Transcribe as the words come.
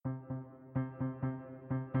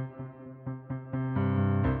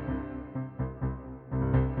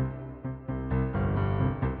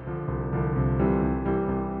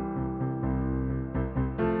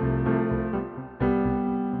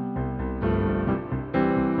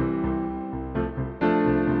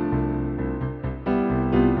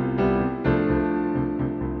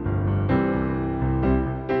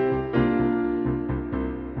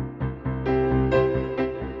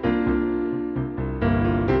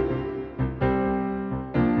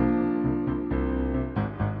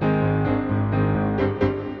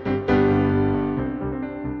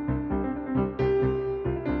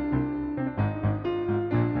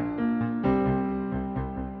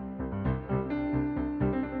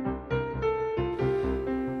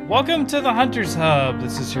Welcome to the Hunter's Hub.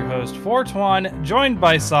 This is your host, Fortuan, joined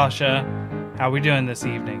by Sasha. How are we doing this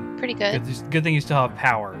evening? Pretty good. Good thing you still have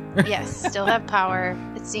power. Yes, still have power.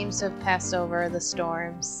 It seems to have passed over the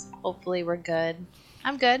storms. Hopefully we're good.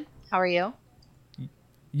 I'm good. How are you?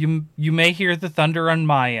 You may hear the thunder on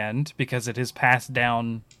my end because it has passed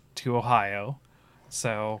down to Ohio.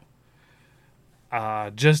 So,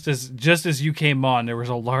 just as you came on, there was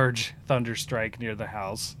a large thunder strike near the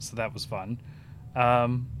house, so that was fun.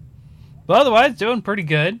 But otherwise, doing pretty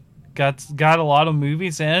good. Got a lot of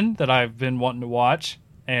movies in that I've been wanting to watch,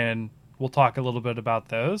 and we'll talk a little bit about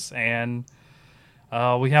those. And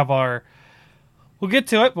we'll get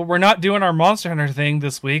to it, but we're not doing our Monster Hunter thing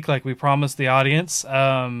this week like we promised the audience.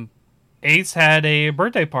 Ace had a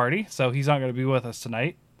birthday party, so he's not going to be with us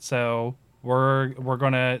tonight. So we're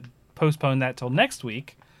going to postpone that till next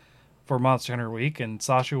week for Monster Hunter Week, and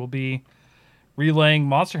Sasha will be relaying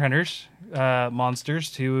Monster Hunters monsters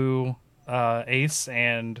to Ace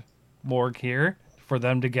and Morg here for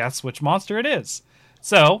them to guess which monster it is.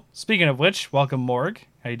 So, speaking of which, welcome Morg.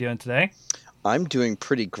 How you doing today? I'm doing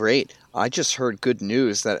pretty great. I just heard good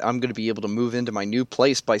news that I'm going to be able to move into my new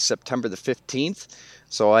place by September the 15th.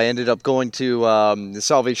 So I ended up going to the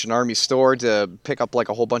Salvation Army store to pick up like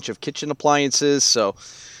a whole bunch of kitchen appliances. So,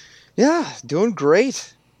 yeah, doing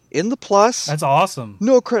great. In the plus. That's awesome.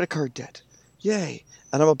 No credit card debt. Yay.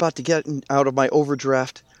 And I'm about to get out of my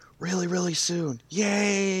overdraft really, really soon.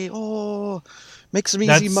 Yay. Oh, make some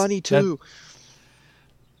easy money too.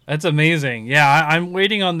 That's amazing. Yeah, I'm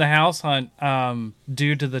waiting on the house hunt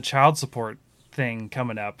due to the child support thing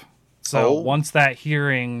coming up. So once that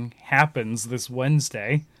hearing happens this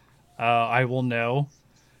Wednesday, I will know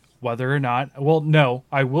whether or not... Well, no,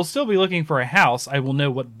 I will still be looking for a house. I will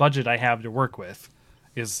know what budget I have to work with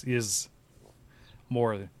is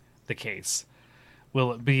more the case.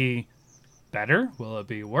 Will it be better? Will it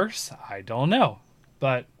be worse? I don't know.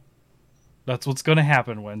 But that's what's going to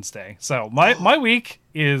happen Wednesday. So my week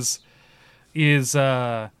is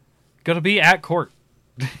going to be at court.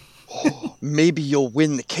 Maybe you'll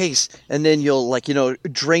win the case, and then you'll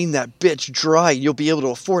drain that bitch dry. You'll be able to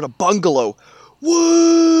afford a bungalow.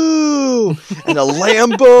 Woo! And a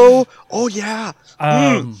Lambo. Oh yeah.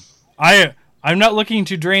 I'm not looking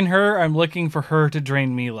to drain her. I'm looking for her to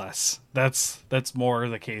drain me less. That's more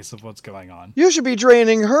the case of what's going on. You should be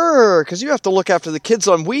draining her, because you have to look after the kids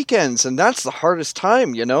on weekends, and that's the hardest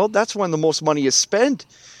time, That's when the most money is spent.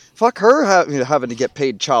 Fuck her having to get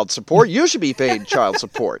paid child support. You should be paid child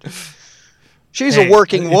support. She's a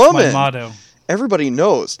working woman. My motto. Everybody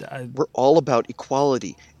knows we're all about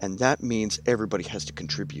equality, and that means everybody has to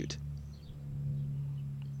contribute.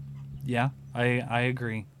 Yeah, I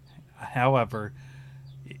agree. However,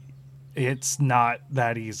 it's not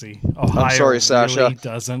that easy. Ohio I'm sorry, Sasha. Really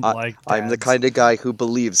doesn't like dads. I'm the kind of guy who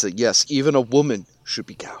believes that, yes, even a woman should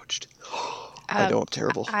be gouged. I know I'm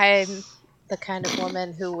terrible. I'm the kind of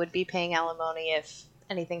woman who would be paying alimony if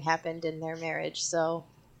anything happened in their marriage, so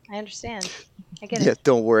I understand. I get it. Yeah,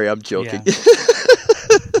 don't worry, I'm joking. Yeah.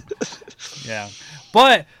 Yeah.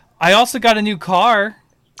 But I also got a new car.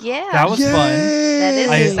 Yeah. That was fun. That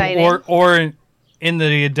is exciting.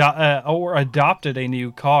 Or adopted a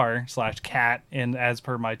new car / cat as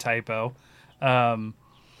per my typo.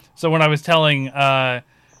 So when I was telling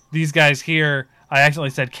these guys here, I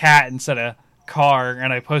accidentally said cat instead of car,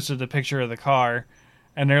 and I posted a picture of the car,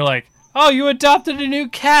 and they're like, "Oh, you adopted a new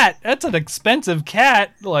cat? That's an expensive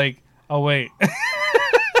cat." Like, oh wait.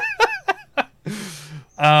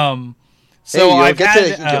 So you'll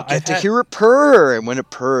get to hear it purr, and when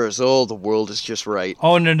it purrs, the world is just right.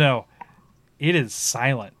 Oh no. It is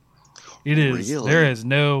silent. It is. Really? There is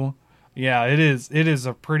no. Yeah, it is. It is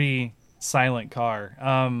a pretty silent car.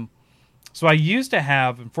 So I used to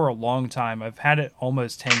have, and for a long time, I've had it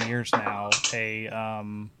almost 10 years now,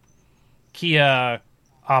 a Kia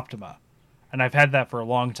Optima, and I've had that for a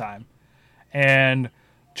long time. And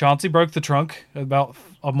Chauncey broke the trunk about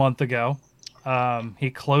a month ago.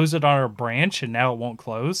 He closed it on our branch, and now it won't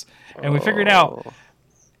close. And we figured out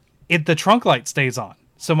the trunk light stays on.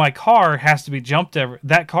 So my car has to be jumped every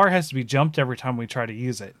time we try to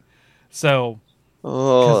use it. So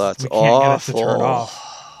that's we can't awful. get it to turn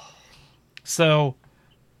off. So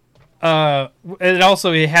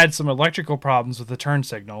it had some electrical problems with the turn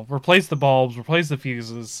signal. Replace the bulbs, replace the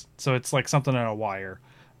fuses. So it's like something in a wire.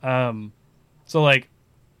 So like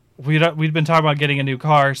we'd been talking about getting a new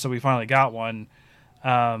car, so we finally got one.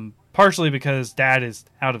 Partially because Dad is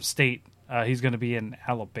out of state. He's going to be in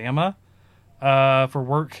Alabama for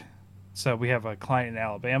work. So we have a client in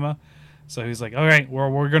Alabama. So he's like, all right,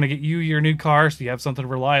 we're going to get you your new car so you have something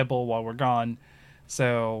reliable while we're gone.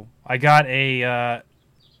 So I got a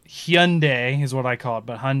Hyundai is what I call it,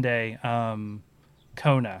 but Hyundai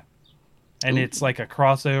Kona, and it's like a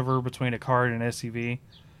crossover between a car and an SUV.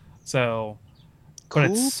 So, but Cool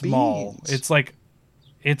it's small. beans. It's like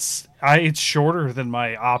it's shorter than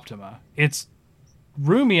my Optima. It's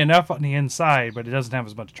roomy enough on the inside, but it doesn't have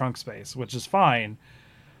as much trunk space, which is fine.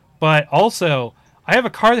 But also, I have a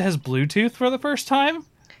car that has Bluetooth for the first time,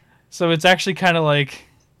 so it's actually kind of like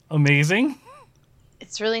amazing.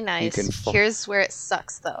 It's really nice. can Here's where it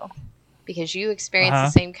sucks, though, because you experience Uh-huh.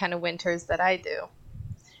 the same kind of winters that I do.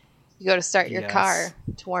 You go to start your Yes. car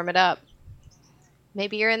to warm it up.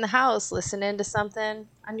 Maybe you're in the house listening to something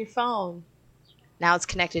on your phone. Now it's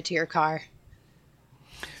connected to your car.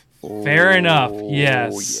 Fair enough. Oh,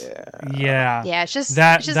 Yes. yeah. Yeah. Yeah, it's just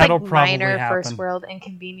That'll like probably minor happen. first world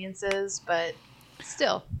inconveniences, but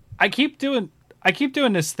still. I keep doing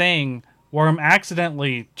this thing where I'm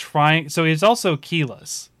accidentally trying. So it's also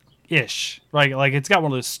keyless ish, right? Like it's got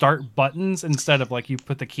one of those start buttons instead of like you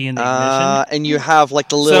put the key in the ignition. And you have like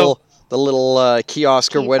the little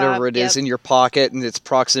kiosk or Key whatever fob, it is yep. in your pocket, and it's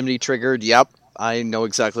proximity triggered. Yep, I know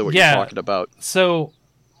exactly what Yeah. you're talking about. So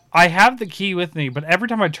I have the key with me, but every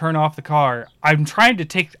time I turn off the car, I'm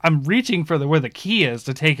reaching for where the key is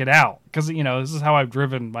to take it out because this is how I've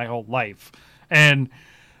driven my whole life, and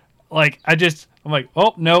like I'm like,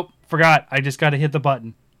 oh nope, forgot. I just got to hit the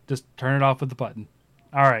button. Just turn it off with the button.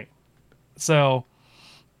 All right. So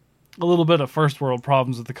a little bit of first world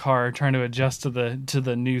problems with the car, trying to adjust to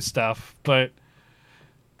the new stuff, but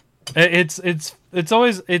it's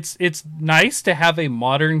nice to have a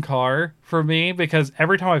modern car for me because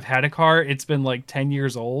every time I've had a car, it's been like 10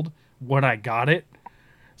 years old when I got it.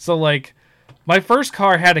 So like my first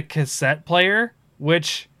car had a cassette player,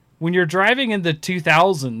 which when you're driving in the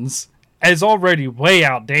 2000s is already way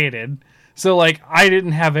outdated. So like I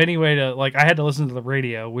didn't have any way to I had to listen to the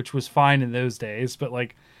radio, which was fine in those days, but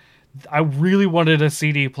like I really wanted a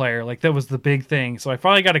CD player. Like that was the big thing. So I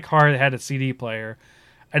finally got a car that had a CD player.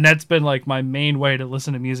 And that's been like my main way to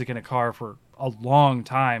listen to music in a car for a long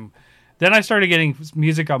time. Then I started getting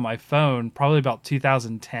music on my phone probably about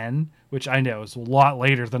 2010, which I know is a lot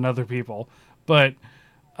later than other people. But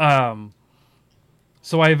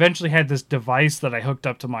so I eventually had this device that I hooked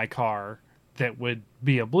up to my car that would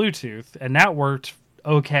be a Bluetooth, and that worked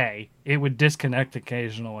okay. It would disconnect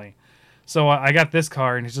occasionally. So I got this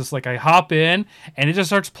car, and it's just like I hop in, and it just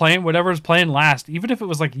starts playing whatever's playing last, even if it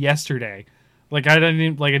was like yesterday. Like I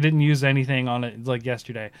didn't use anything on it like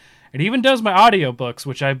yesterday. It even does my audiobooks,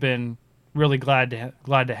 which I've been really glad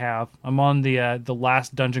to have. I'm on the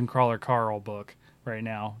last Dungeon Crawler Carl book right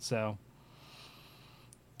now, so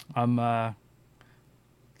I'm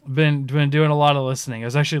been doing a lot of listening. I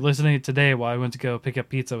was actually listening to it today while I went to go pick up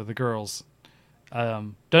pizza with the girls.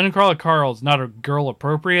 Dungeon Crawler Carl's not a girl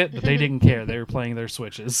appropriate, but they didn't care. They were playing their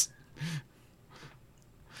Switches.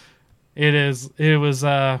 It's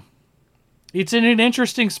in an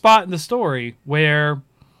interesting spot in the story where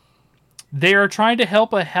they are trying to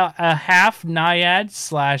help a half naiad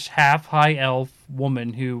 / half high elf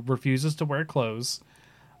woman who refuses to wear clothes,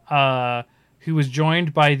 who was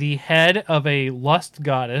joined by the head of a lust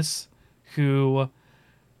goddess who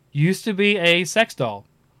used to be a sex doll.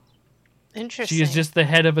 Interesting. She is just the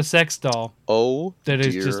head of a sex doll Oh, that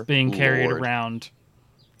is dear just being carried Lord. around.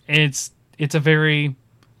 It's a very...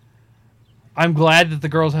 I'm glad that the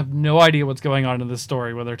girls have no idea what's going on in this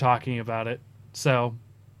story when they're talking about it. So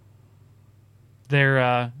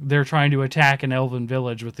they're trying to attack an elven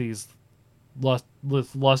village with these lust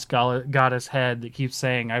goddess head that keeps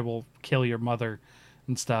saying, "I will kill your mother,"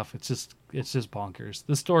 and stuff. It's just bonkers.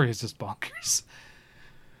 The story is just bonkers.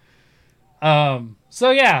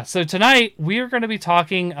 So tonight we are going to be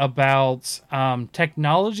talking about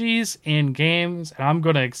technologies in games, and I'm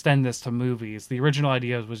going to extend this to movies. The original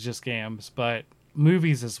idea was just games, but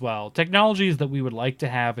movies as well. Technologies that we would like to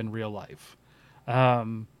have in real life.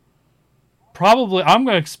 I'm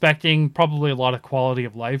expecting probably a lot of quality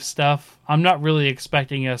of life stuff. I'm not really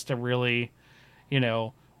expecting us to really,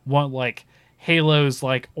 want like Halo's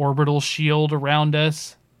like orbital shield around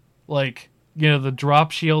us, like the drop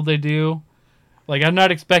shield they do. Like I'm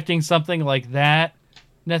not expecting something like that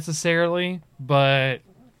necessarily, but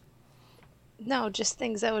No, just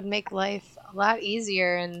things that would make life a lot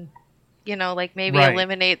easier and, like maybe Right.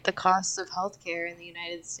 eliminate the cost of healthcare in the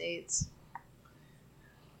United States.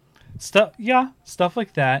 stuff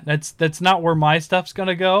like that. That's not where my stuff's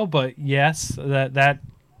gonna go, but yes,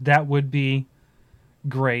 that would be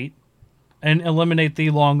great, and eliminate the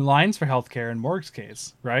long lines for healthcare in Morg's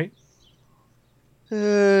case, right?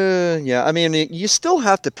 Yeah, I mean, you still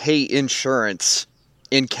have to pay insurance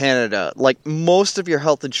in Canada. Like, most of your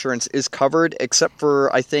health insurance is covered except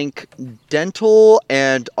for, I think, dental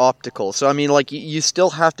and optical. So, I mean, like, you still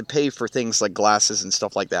have to pay for things like glasses and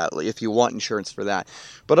stuff like that if you want insurance for that.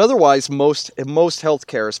 But otherwise, most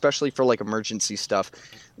healthcare, especially for, like, emergency stuff,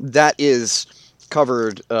 that is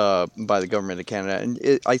covered by the government of Canada.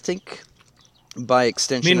 And I think, by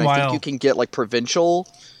extension, I think you can get, like, provincial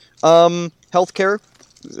healthcare.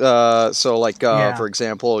 So like, for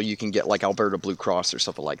example, you can get like Alberta Blue Cross or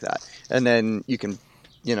something like that. And then you can,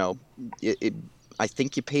 I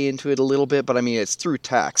think you pay into it a little bit, but I mean, it's through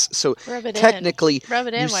tax. So technically,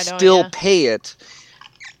 you still pay it.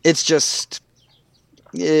 It's just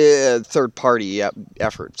third party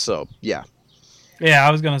effort. So, yeah. Yeah,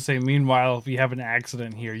 I was going to say, meanwhile, if you have an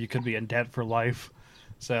accident here, you could be in debt for life.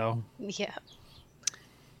 So, yeah.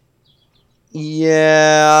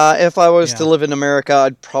 Yeah, if I was to live in America,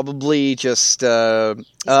 I'd probably just I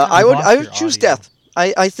would choose death.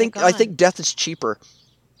 I think death is cheaper.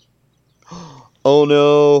 Oh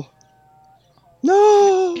no.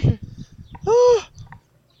 No.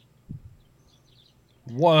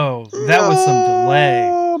 Whoa, that was some delay.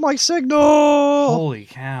 Oh, my signal. Holy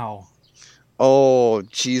cow. Oh,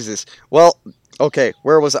 Jesus. Well, okay,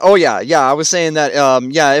 where was I? Oh, yeah, I was saying that,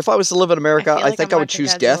 if I was to live in America, I think I would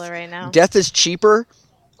choose death. Right, death is cheaper.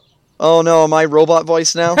 Oh, no, am I robot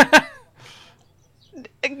voice now?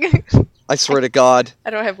 I swear to God. I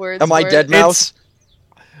don't have words. Am I dead mouse?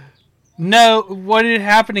 No, what is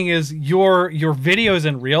happening is your video is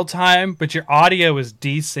in real time, but your audio is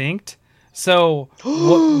desynced. So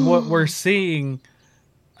what we're seeing,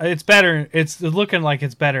 it's better. It's looking like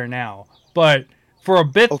it's better now, but for a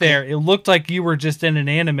bit there, it looked like you were just in an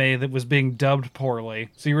anime that was being dubbed poorly.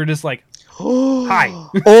 So you were just like, hi.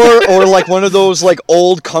 or like one of those like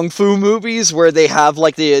old kung fu movies where they have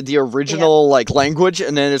like the original like language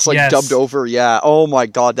and then it's like dubbed over. Yeah. Oh my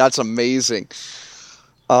God, that's amazing.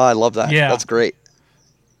 I love that. Yeah. That's great.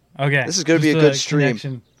 Okay. This is going to be a good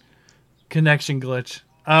stream. Connection glitch.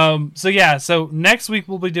 So next week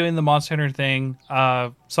we'll be doing the Monster Hunter thing.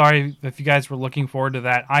 Sorry if you guys were looking forward to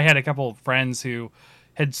that. I had a couple of friends who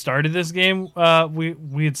had started this game.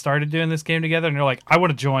 We had started doing this game together, and they're like, I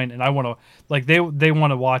want to join, and I want to, like, they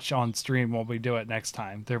want to watch on stream while we do it next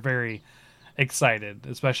time. They're very excited,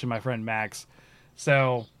 especially my friend Max.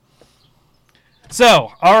 So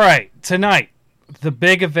all right, tonight, the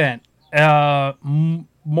big event.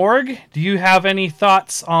 Morg, do you have any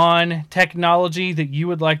thoughts on technology that you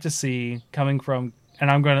would like to see coming from,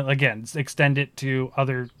 and I'm going to, again, extend it to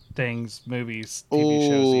other things, movies, TV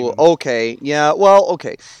shows even. Okay. Yeah, well,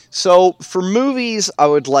 okay. So, for movies, I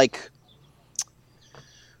would like...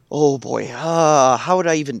 Oh, boy. How would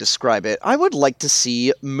I even describe it? I would like to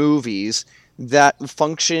see movies that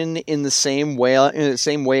function in the same way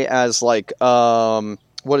as, like,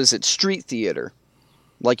 street theater.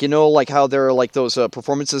 Like, like how there are like those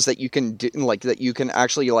performances that you can do, like that you can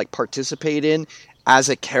actually like participate in as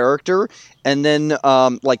a character, and then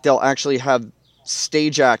like they'll actually have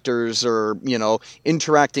stage actors or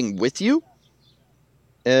interacting with you.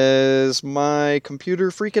 Is my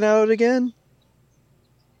computer freaking out again?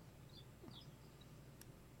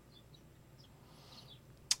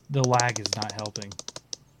 The lag is not helping.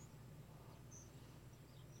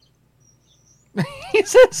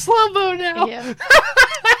 He's in slow-mo now. Yeah.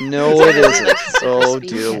 No, it isn't. Oh,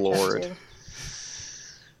 dear Lord.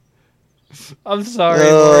 I'm sorry,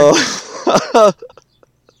 Lord.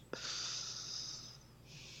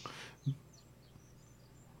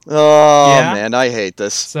 Man, I hate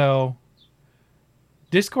this. So,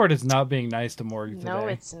 Discord is not being nice to Morgan today. No,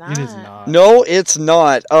 it's not. It is not. No, it's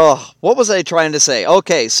not. What was I trying to say?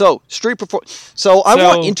 Okay, so I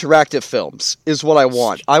want interactive films is what I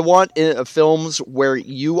want. I want films where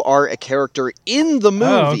you are a character in the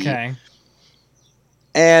movie. Oh, okay.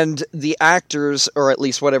 And the actors, or at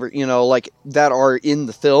least whatever, like that are in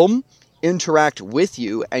the film, interact with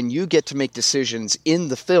you, and you get to make decisions in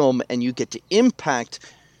the film, and you get to impact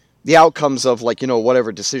the outcomes of, like,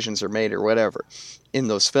 whatever decisions are made or whatever in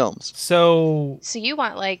those films. So you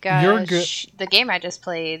want like the game I just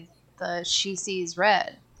played, the She Sees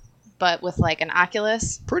Red, but with like an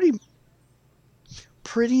Oculus? Pretty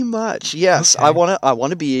much, yes. Okay. I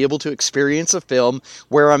want to be able to experience a film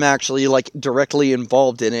where I'm actually like directly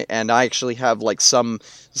involved in it, and I actually have like some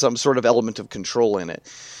sort of element of control in it.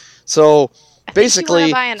 So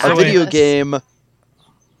basically, a video game,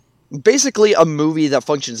 basically a movie that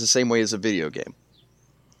functions the same way as a video game.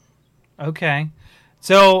 Okay,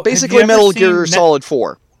 so basically Metal Gear Solid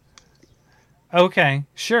 4. Okay,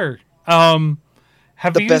 sure.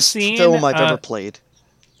 Have the best film I've ever played.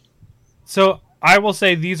 So I will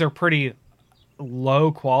say these are pretty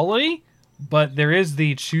low quality, but there is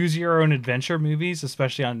the choose your own adventure movies,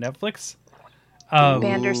 especially on Netflix.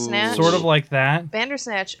 Bandersnatch. Sort of like that.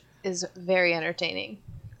 Bandersnatch is very entertaining.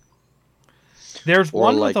 There's Or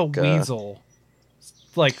one like, with a weasel,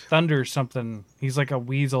 like Thunder something. He's like a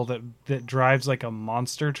weasel that drives like a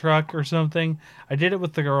monster truck or something. I did it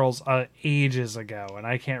with the girls ages ago, and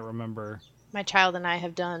I can't remember. My child and I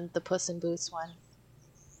have done the Puss in Boots one.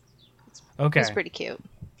 Okay. It's pretty cute,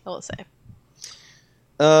 I will say.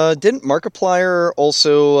 Didn't Markiplier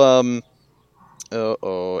also?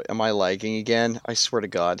 Am I lagging again? I swear to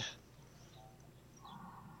God.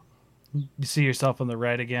 You see yourself on the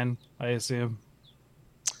red again, I assume.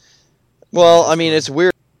 Well, I mean, it's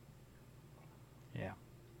weird. Yeah,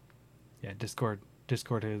 Discord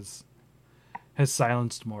has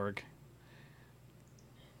silenced Morg.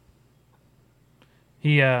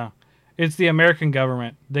 It's the American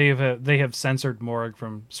government. They have censored Morg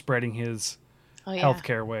from spreading his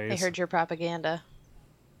healthcare ways. They heard your propaganda.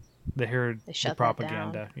 They shut the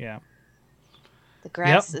propaganda. that down. Yeah. The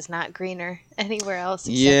grass is not greener anywhere else.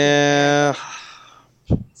 Except Yeah.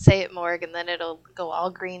 Say it, Morg, and then it'll go all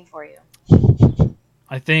green for you.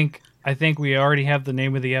 I think we already have the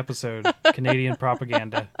name of the episode. Canadian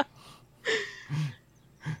propaganda.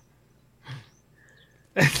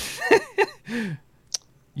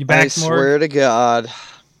 You back, I swear to God.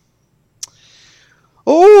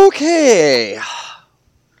 Okay.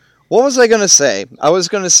 What was I going to say? I was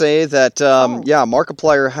going to say that,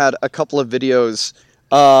 Markiplier had a couple of videos,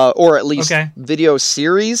 or at least video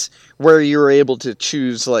series, where you were able to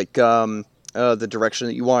choose, like, the direction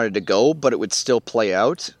that you wanted to go, but it would still play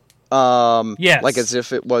out. Yes. Like as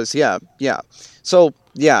if it was, yeah. So,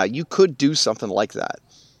 yeah, you could do something like that.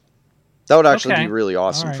 That would actually be really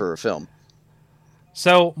awesome for a film.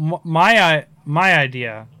 So my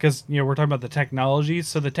idea, because we're talking about the technology,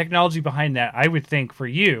 so the technology behind that, I would think for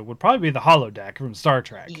you would probably be the holodeck from Star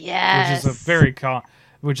Trek. Yes, which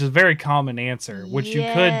is a very common answer. Which you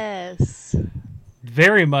could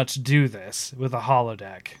very much do this with a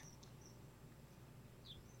holodeck.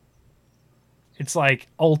 It's like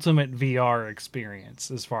ultimate VR experience,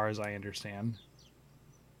 as far as I understand.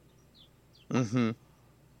 Mm-hmm.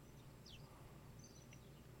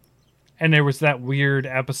 And there was that weird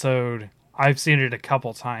episode. I've seen it a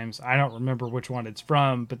couple times. I don't remember which one it's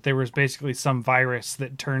from, but there was basically some virus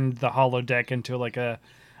that turned the holodeck into like a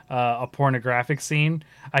pornographic scene.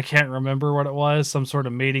 I can't remember what it was. Some sort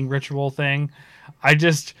of mating ritual thing. I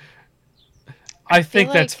think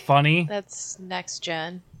that's funny. That's next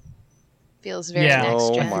gen. Feels very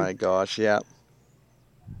next gen. Oh my gosh, yeah.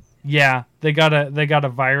 Yeah, they got a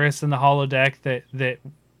virus in the holodeck that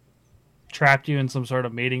trapped you in some sort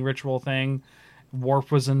of mating ritual thing.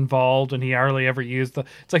 Warp was involved, and he hardly ever used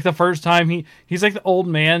it's like the first time he's like the old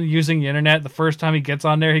man using the internet. The first time he gets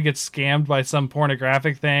on there, he gets scammed by some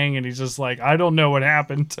pornographic thing, and he's just like, I don't know what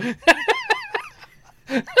happened.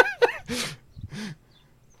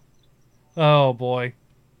 Oh boy.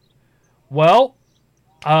 Well,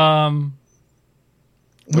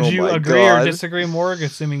 would you agree or disagree, Morg,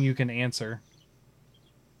 assuming you can answer?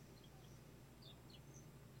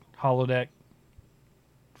 Holodeck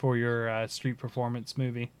for your street performance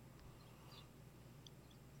movie.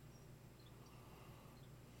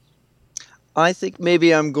 I think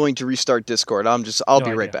maybe I'm going to restart Discord. I'll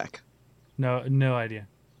be right back. No idea.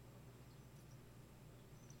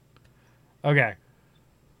 Okay.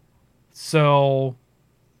 So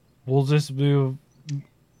we'll just move.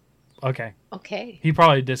 Okay. He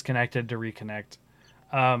probably disconnected to reconnect.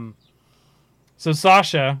 So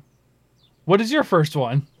Sasha, what is your first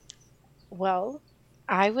one? Well,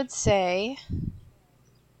 I would say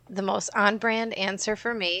the most on-brand answer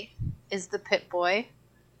for me is the Pip-Boy.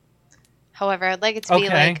 However, I'd like it to be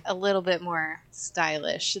like a little bit more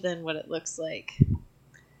stylish than what it looks like.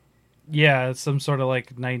 Yeah, some sort of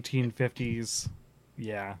like 1950s.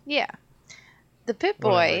 Yeah. Yeah. The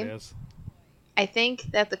Pip-Boy, I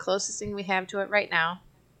think that the closest thing we have to it right now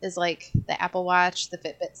is like the Apple Watch, the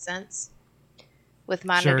Fitbit Sense. With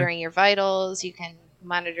monitoring your vitals, you can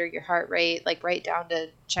monitor your heart rate, like right down to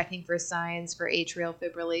checking for signs for atrial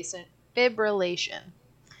fibrillation.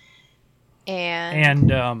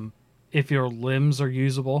 And if your limbs are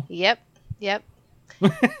usable. Yep.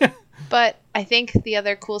 But I think the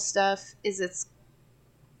other cool stuff is it's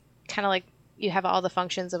kind of like you have all the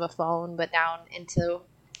functions of a phone, but down into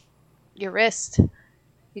your wrist.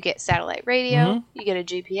 You get satellite radio, you get a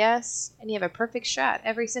GPS, and you have a perfect shot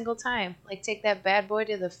every single time. Like, take that bad boy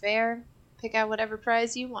to the fair, pick out whatever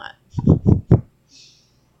prize you want.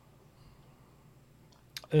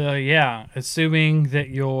 Yeah, assuming that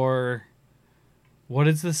your What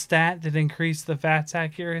is the stat that increased the VATS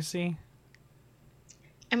accuracy?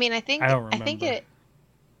 I mean, I think I don't remember.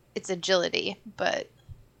 it's agility, but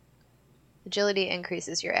agility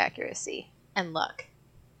increases your accuracy and luck.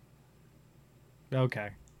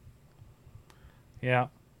 Okay. Yeah.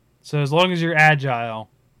 So as long as you're agile,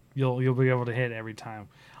 you'll be able to hit every time.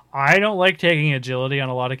 I don't like taking agility on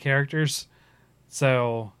a lot of characters,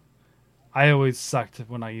 so I always sucked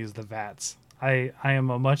when I used the VATS. I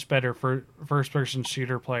am a much better first person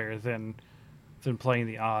shooter player than playing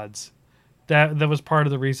the odds. That was part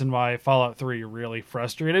of the reason why Fallout 3 really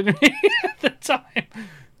frustrated me at the time.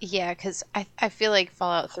 Yeah, because I feel like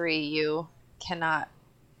Fallout 3, you cannot,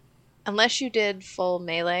 unless you did full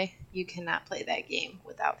melee, you cannot play that game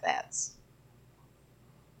without VATS.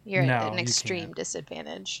 You're at an extreme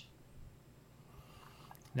disadvantage.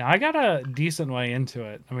 Now, I got a decent way into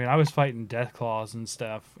it. I mean, I was fighting Deathclaws and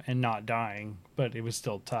stuff and not dying, but it was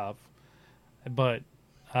still tough. But,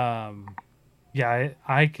 yeah,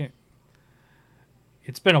 I can...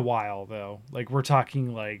 It's been a while, though. Like, we're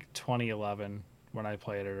talking, like, 2011 when I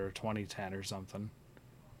played it, or 2010 or something.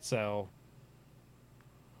 So...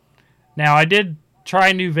 Now, I did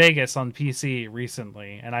try New Vegas on PC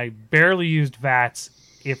recently, and I barely used VATS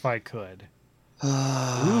if I could.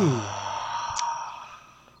 Ooh.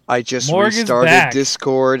 I just Morgan's restarted back.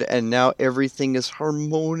 Discord, and now everything is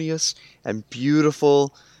harmonious and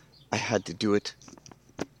beautiful. I had to do it.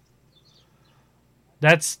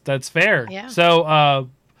 That's fair. Yeah. So,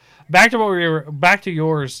 back to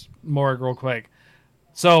yours, Morg, real quick.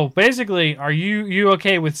 So basically, are you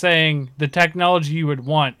okay with saying the technology you would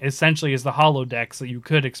want essentially is the holodeck, so you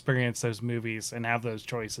could experience those movies and have those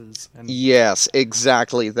choices? And... Yes,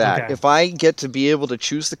 exactly that. Okay. If I get to be able to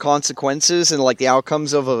choose the consequences and like the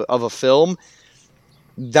outcomes of a film,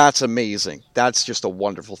 that's amazing. That's just a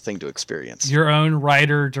wonderful thing to experience. Your own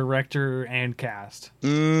writer, director, and cast.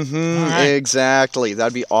 Mm-hmm. All right. Exactly.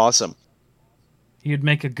 That'd be awesome. You'd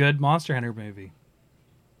make a good Monster Hunter movie.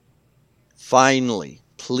 Finally.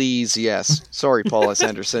 Please, yes. Sorry, Paul S.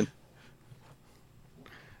 Anderson.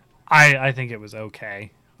 I think it was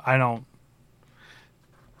okay. I don't...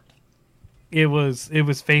 It was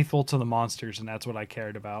faithful to the monsters, and that's what I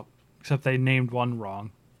cared about. Except they named one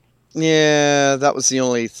wrong. Yeah, that was the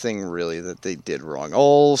only thing really that they did wrong.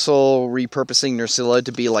 Also, repurposing Nerscylla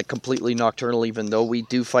to be like completely nocturnal, even though we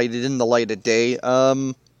do fight it in the light of day.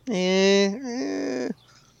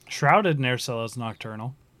 Shrouded Nerscylla is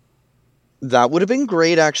nocturnal. That would have been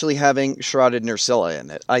great, actually, having Shrouded Nerscylla in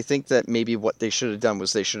it. I think that maybe what they should have done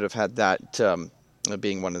was they should have had that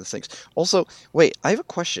being one of the things. Also, wait, I have a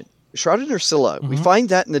question. Shrouded Nerscylla, we find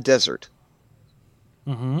that in the desert.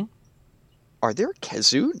 Mm-hmm. Are there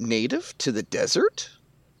Khezu native to the desert?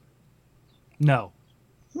 No.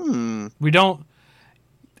 We don't...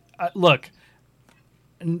 look,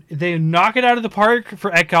 they knock it out of the park for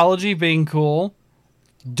ecology being cool.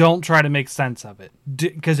 Don't try to make sense of it.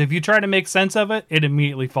 Because if you try to make sense of it, it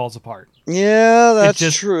immediately falls apart. Yeah,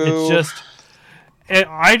 that's true.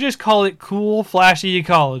 I just call it cool, flashy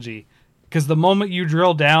ecology. Because the moment you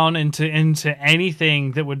drill down into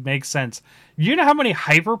anything that would make sense, you know how many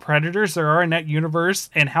hyper predators there are in that universe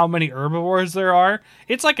and how many herbivores there are?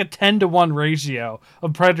 It's like a 10-to-1 ratio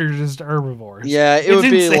of predators to herbivores. Yeah, it would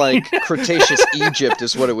be like Cretaceous Egypt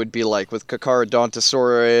is what it would be like with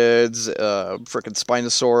Carcharodontosaurids, frickin'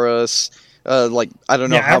 Spinosaurus, I don't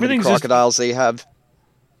know how many crocodiles they have.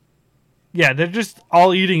 Yeah, they're just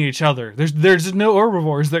all eating each other. There's no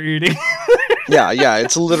herbivores they're eating. Yeah,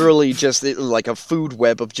 it's literally just like a food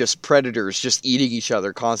web of just predators just eating each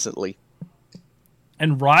other constantly.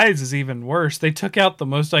 And Rise is even worse. They took out the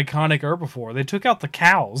most iconic herbivore. They took out the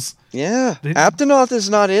cows. Yeah, Aptonoth is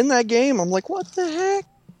not in that game. I'm like, what the heck?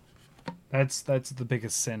 That's the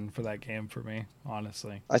biggest sin for that game for me,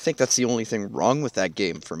 honestly. I think that's the only thing wrong with that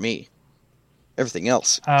game for me. Everything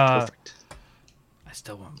else, perfect. I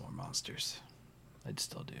still want more monsters. I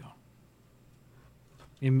still do.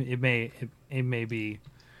 It may be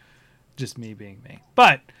just me being me.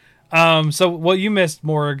 But, so what you missed,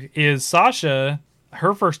 Morg, is Sasha,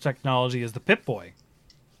 her first technology is the Pip-Boy.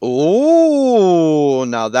 Oh,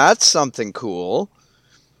 now that's something cool.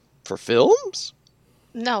 For films?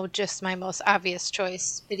 No, just my most obvious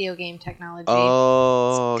choice, video game technology.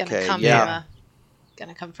 Oh, it's gonna okay,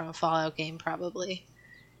 gonna come from a Fallout game, probably.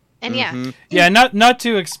 And yeah, not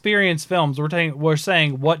to experience films. We're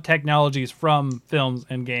saying what technologies from films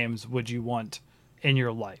and games would you want in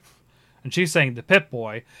your life? And she's saying the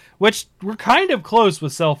Pip-Boy, which we're kind of close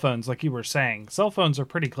with cell phones, like you were saying. Cell phones are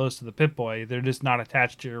pretty close to the Pip-Boy. They're just not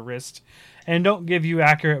attached to your wrist and don't give you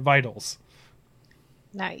accurate vitals.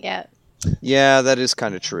 Not yet. Yeah, that is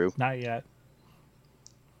kind of true. Not yet.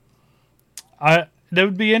 That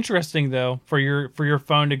would be interesting though for your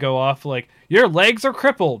phone to go off like your legs are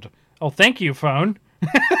crippled. Oh, thank you, phone.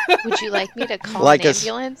 Would you like me to call Like an us-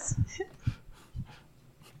 ambulance?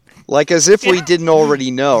 Like as if we didn't already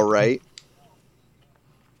know, right?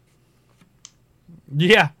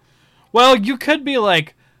 Yeah. Well, you could be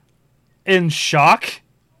like in shock,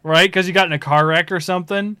 right? Because you got in a car wreck or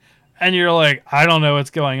something, and you're like, I don't know what's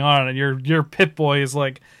going on, and your pit boy is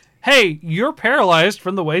like, hey, you're paralyzed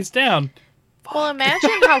from the waist down. Well, imagine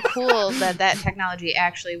how cool that technology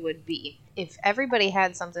actually would be. If everybody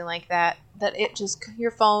had something like that it just, your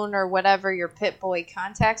phone or whatever, your Pit Boy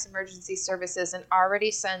contacts emergency services and already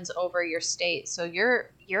sends over your state. So your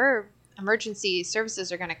emergency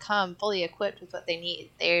services are going to come fully equipped with what they need.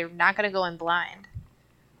 They're not going to go in blind.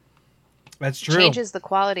 That's true. Changes the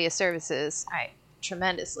quality of services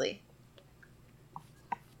tremendously.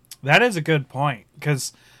 That is a good point,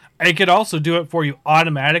 because it could also do it for you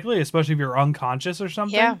automatically, especially if you're unconscious or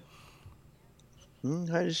something. Yeah.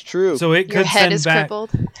 That is true. So it Your could head send is back.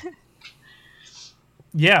 crippled.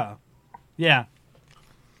 Yeah. Yeah.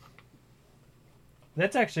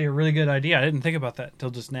 That's actually a really good idea. I didn't think about that until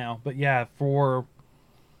just now. But yeah, for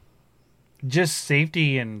just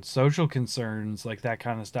safety and social concerns, like that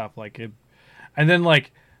kind of stuff, like it, and then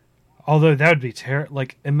like, although that would be terrible.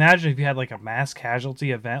 Like, imagine if you had like a mass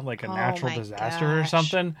casualty event, like a Oh natural my disaster or gosh.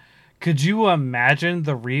 something. Could you imagine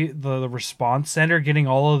the response center getting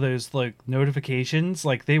all of those like notifications?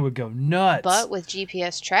 Like they would go nuts. But with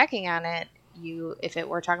GPS tracking on it, if it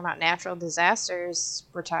were talking about natural disasters,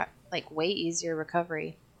 we're talking like way easier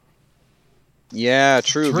recovery. Yeah,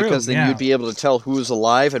 true, True, because then yeah. you'd be able to tell who's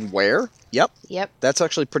alive and where. Yep, Yep. that's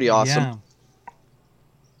actually pretty awesome.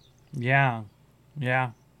 Yeah.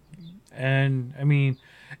 Yeah. And I mean,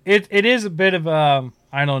 it is a bit of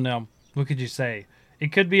I don't know, what could you say?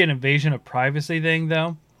 It could be an invasion of privacy thing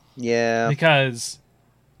though, Yeah. because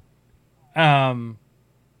the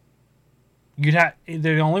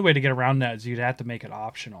only way to get around that is you'd have to make it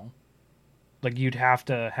optional. Like you'd have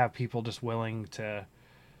to have people just willing to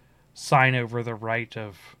sign over the right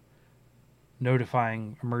of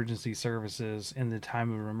notifying emergency services in the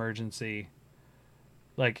time of an emergency.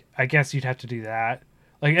 Like, I guess you'd have to do that.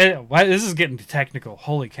 Like, this is getting technical.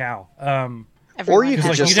 Holy cow. Or you Everyone could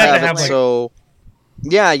has just you'd have to have have, it like- so.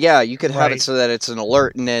 Yeah, you could have Right. it so that it's an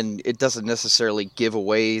alert, and then it doesn't necessarily give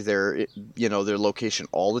away their location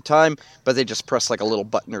all the time, but they just press like a little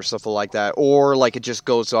button or something like that, or like it just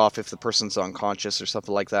goes off if the person's unconscious or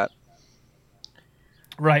something like that.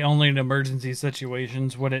 Right, only in emergency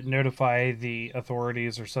situations would it notify the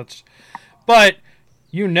authorities or such. But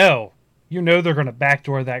you know they're going to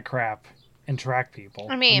backdoor that crap and track people.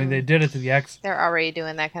 I mean, they did it to the X. They're already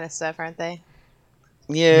doing that kind of stuff, aren't they?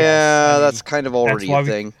 Yeah, Yes, I mean, that's kind of already why a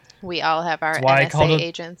thing. We all have our That's why I called NSA it-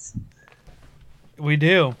 agents. We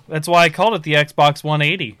do. That's why I called it the Xbox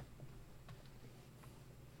 180.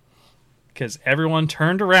 Because everyone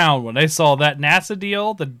turned around when they saw that NASA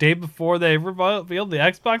deal the day before they revealed the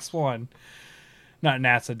Xbox One. Not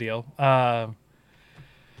NASA deal.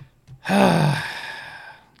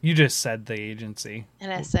 You just said the agency.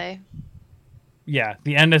 NSA. Yeah,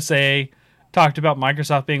 the NSA talked about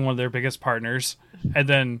Microsoft being one of their biggest partners. And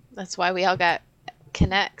then, That's why we all got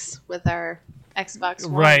Kinects with our Xbox Ones.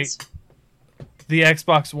 Right. the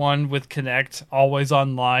Xbox One with Kinect always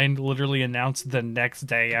online literally announced the next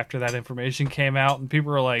day after that information came out, and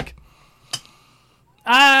people were like,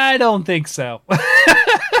 I don't think so.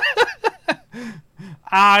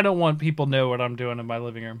 I don't want people to know what I'm doing in my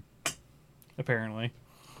living room, apparently.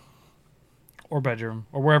 Or bedroom,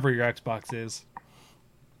 or wherever your Xbox is.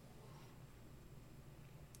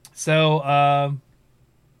 So,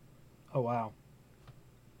 oh wow.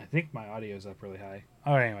 I think my audio's up really high.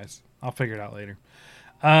 Oh, anyways, I'll figure it out later.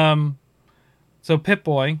 So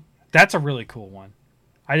Pip-Boy, that's a really cool one.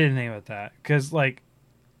 I didn't think about that because, like,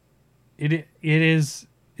 it is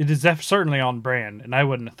certainly on brand, and I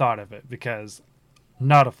wouldn't have thought of it because I'm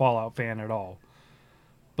not a Fallout fan at all.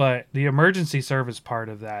 But the emergency service part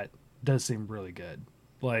of that does seem really good.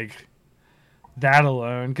 Like, that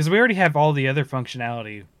alone, because we already have all the other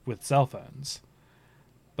functionality with cell phones.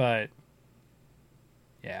 But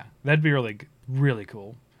yeah, that'd be really, really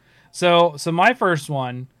cool. So my first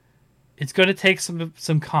one, it's going to take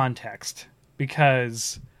some context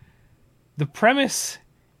because the premise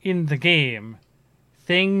in the game,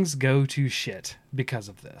 things go to shit because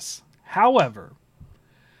of this. However,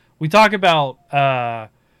 we talk about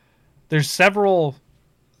there's several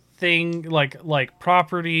like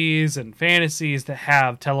properties and fantasies that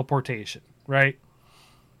have teleportation, right?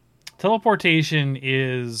 Teleportation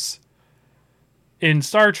is in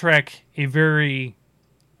Star Trek a very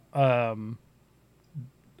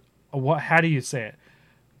how do you say it?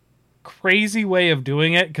 Crazy way of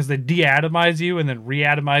doing it, because they deatomize you and then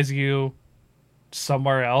reatomize you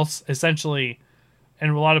somewhere else, essentially,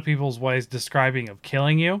 and a lot of people's ways describing of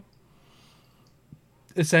killing you,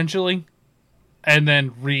 essentially, and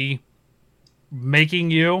then remaking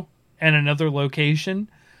you in another location.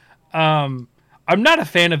 I'm not a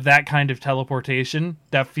fan of that kind of teleportation.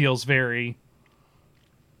 That feels very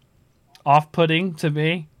off-putting to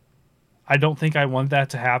me. I don't think I want that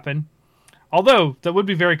to happen. Although, that would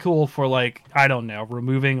be very cool for, like, I don't know,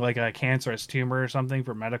 removing, like, a cancerous tumor or something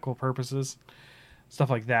for medical purposes. Stuff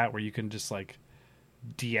like that, where you can just, like,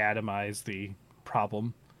 deatomize the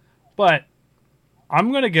problem. But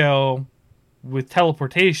I'm going to go with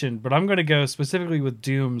teleportation, but I'm going to go specifically with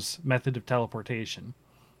Doom's method of teleportation.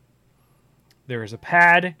 There is a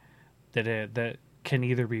pad that can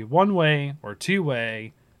either be one-way or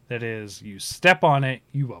two-way. That is, you step on it,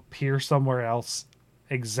 you appear somewhere else,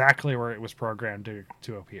 exactly where it was programmed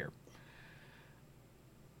to appear.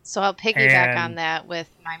 So I'll piggyback on that with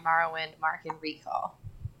my Morrowind mark and recall.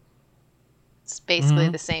 It's basically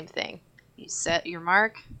the same thing. You set your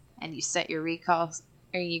mark and you set your recall,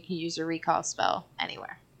 or you can use your recall spell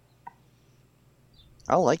anywhere.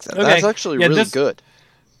 I like that. Okay. That's actually really good.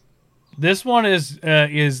 This one is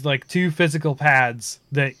like two physical pads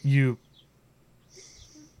that you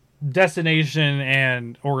destination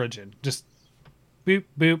and origin, just boop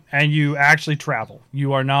boop, and you actually travel.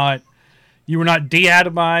 You are not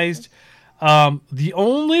deatomized. The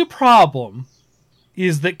only problem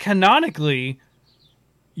is that canonically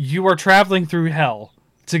you are traveling through hell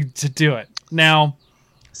to do it. Now,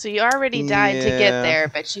 so you already died to get there,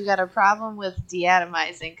 but you got a problem with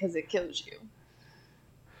deatomizing because it kills you.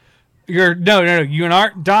 No, you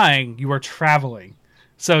aren't dying, you are traveling.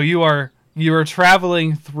 So you are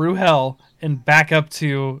traveling through hell and back up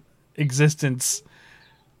to existence,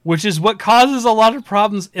 which is what causes a lot of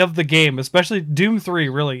problems of the game. Especially Doom 3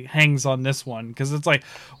 really hangs on this one, because it's like,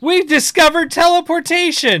 we discovered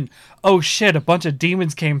teleportation! Oh shit, a bunch of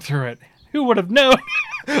demons came through it. Who would have known?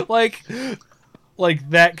 like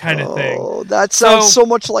that kind of thing. Oh, that sounds so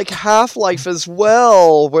much like Half-Life as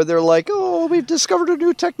well, where they're like, oh, we've discovered a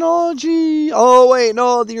new technology. Oh, wait,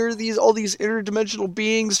 no, there are all these interdimensional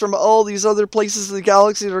beings from all these other places in the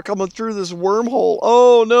galaxy that are coming through this wormhole.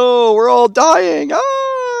 Oh, no, we're all dying. Ah!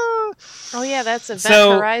 Oh, yeah, that's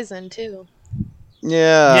Event Horizon, too.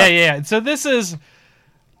 Yeah. Yeah. So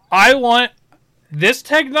I want this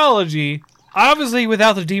technology, obviously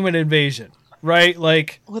without the demon invasion. Right,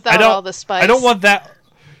 like without all the spice. I don't want that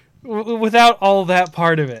without all that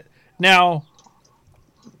part of it. Now,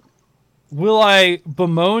 will I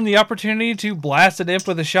bemoan the opportunity to blast an imp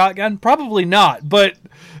with a shotgun? Probably not. But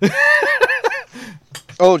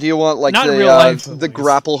oh, do you want like the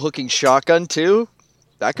grapple hooking shotgun too?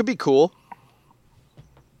 That could be cool.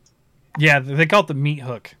 Yeah, they call it the meat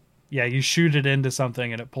hook. Yeah, you shoot it into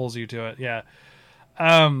something and it pulls you to it. Yeah.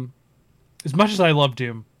 As much as I love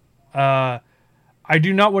Doom, I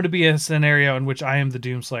do not want to be a scenario in which I am the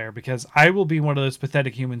Doomslayer, because I will be one of those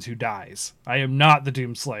pathetic humans who dies. I am not the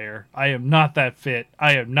Doomslayer. I am not that fit.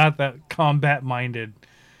 I am not that combat-minded.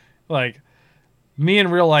 Like, me in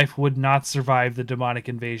real life would not survive the demonic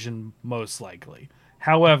invasion, most likely.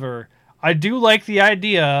 However, I do like the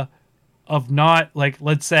idea of not, like,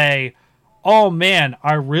 let's say, oh man,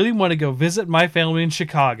 I really want to go visit my family in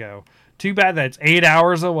Chicago. Too bad that's 8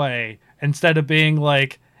 hours away. Instead of being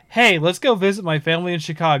like, hey, let's go visit my family in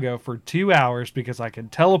Chicago for 2 hours because I can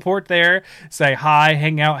teleport there, say hi,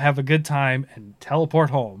 hang out, have a good time, and teleport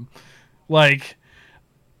home. Like,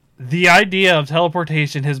 the idea of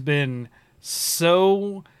teleportation has been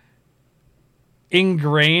so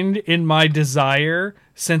ingrained in my desire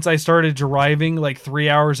since I started driving like 3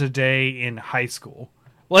 hours a day in high school.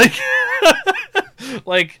 Like,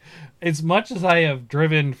 like, as much as I have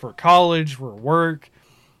driven for college, for work,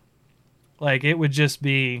 like, it would just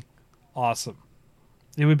be awesome.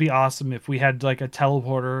 It would be awesome if we had, like, a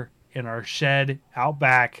teleporter in our shed out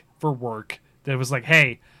back for work that was like,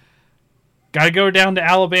 hey, gotta go down to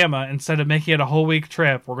Alabama. Instead of making it a whole week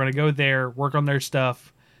trip, we're gonna go there, work on their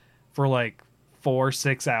stuff for, like,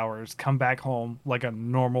 4-6 hours, come back home like a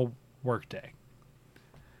normal work day.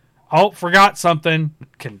 Oh, forgot something.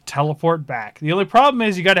 Can teleport back. The only problem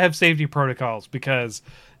is you gotta have safety protocols, because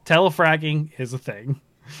telefragging is a thing.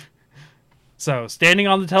 So, standing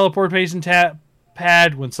on the teleportation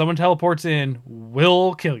pad when someone teleports in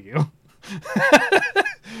will kill you.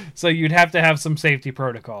 So, you'd have to have some safety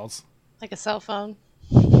protocols. Like a cell phone.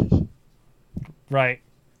 Right.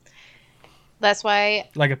 That's why...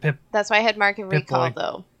 Like a That's why I had mark and recall,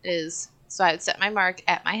 boy. though. So, I would set my mark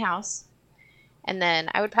at my house. And then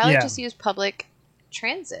I would probably Yeah. just use public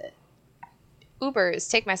transit. Ubers,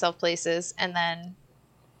 take myself places, and then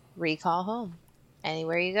recall home.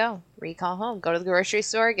 Anywhere you go, recall home. Go to the grocery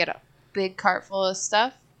store, get a big cart full of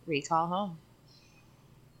stuff, recall home.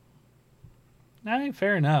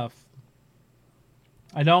 Fair enough.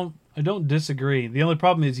 I don't disagree. The only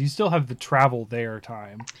problem is you still have the travel there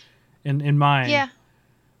time. In mine, Yeah.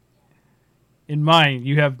 in mine,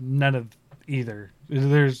 you have none of either.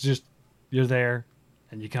 There's just you're there,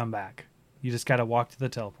 and you come back. You just got to walk to the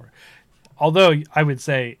teleport. Although I would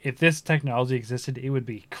say if this technology existed, it would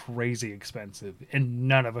be crazy expensive, and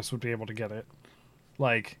none of us would be able to get it.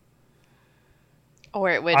 Like, Or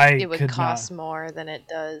it I would could cost not. more than it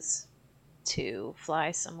does to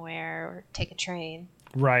fly somewhere or take a train.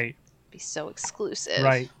 right, Be so exclusive.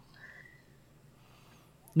 right.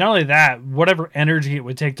 Not only that, whatever energy it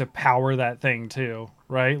would take to power that thing too,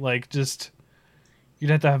 right? Like, just you'd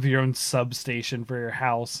have to have your own substation for your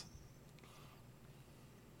house.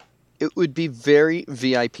 It would be very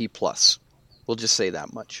VIP plus. We'll just say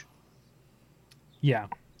that much. Yeah.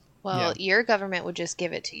 Well, your government would just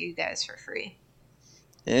give it to you guys for free.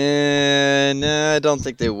 And I don't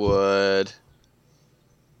think they would.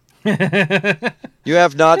 You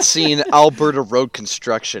have not seen Alberta road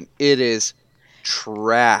construction. It is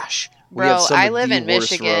trash. We have Bro, some I of live the in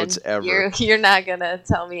worst Michigan. roads ever. You're not gonna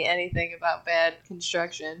tell me anything about bad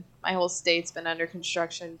construction. My whole state's been under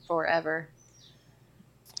construction forever.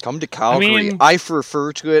 Come to Calgary. mean- I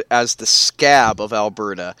refer to it as the scab of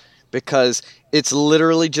Alberta because it's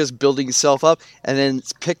literally just building itself up and then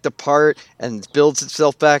it's picked apart and builds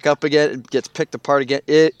itself back up again and gets picked apart again.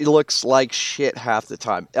 It looks like shit half the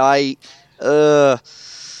time. So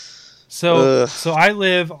Ugh. I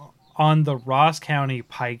live on the Ross County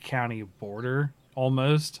Pike County border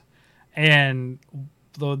almost, and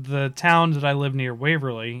the town that I live near,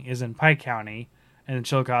 Waverly, is in Pike County, and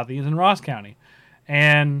Chillicothe is in Ross County,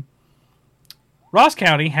 and Ross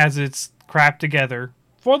County has its crap together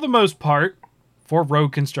for the most part for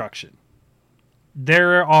road construction.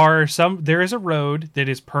 There is a road that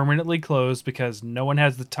is permanently closed because no one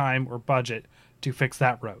has the time or budget to fix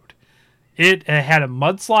that road. It had a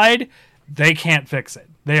mudslide. They can't fix it.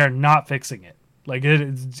 They are not fixing it. Like,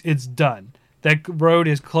 it's done. That road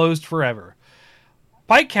is closed forever.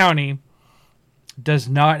 Pike County does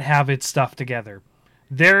not have its stuff together.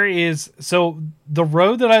 So the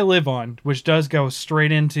road that I live on, which does go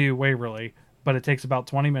straight into Waverly, but it takes about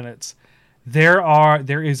 20 minutes. There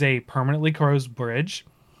is a permanently closed bridge.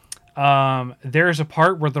 There is a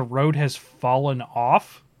part where the road has fallen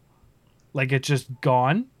off, like it's just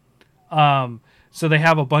gone. So they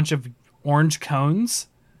have a bunch of orange cones,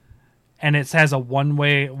 and it has a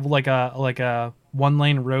one-way, like a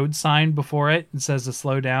one-lane road sign before it. It says to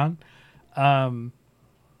slow down,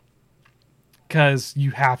 because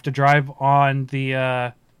you have to drive on the.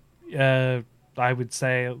 I would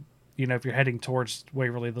say, if you're heading towards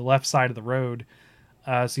Waverly, the left side of the road.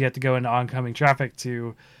 So you have to go into oncoming traffic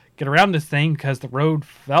to get around this thing because the road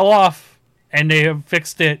fell off, and they have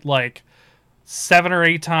fixed it like 7 or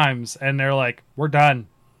 8 times, and they're like, we're done.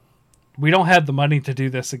 We don't have the money to do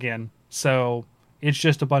this again. So it's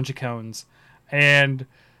just a bunch of cones. And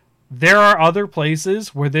there are other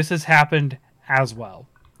places where this has happened as well.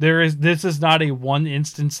 This is not a one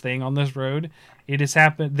instance thing on this road. It has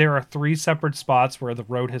happened. There are 3 separate spots where the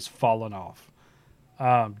road has fallen off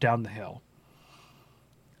down the hill.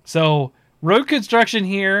 So road construction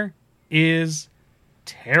here is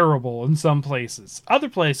terrible in some places. Other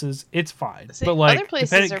places, it's fine. See, but like other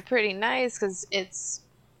places are pretty nice because it's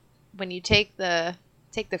when you take the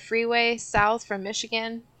freeway south from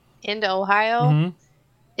Michigan into Ohio, Mhm.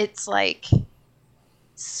 it's like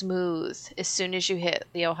smooth as soon as you hit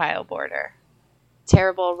the Ohio border.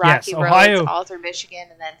 Terrible rocky Ohio- roads all through Michigan,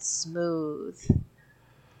 and then smooth.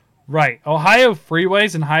 Right. Ohio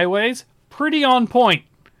freeways and highways, pretty on point.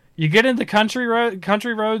 You get into country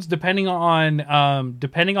roads depending on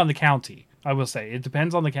the county. I will say it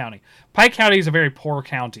depends on the county. Pike County is a very poor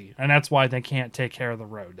county, and that's why they can't take care of the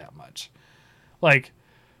road that much. Like,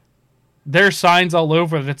 there's signs all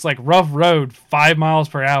over that's like rough road 5 miles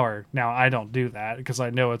per hour. Now I don't do that because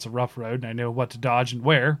I know it's a rough road and I know what to dodge and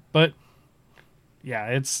where. But yeah,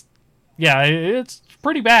 it's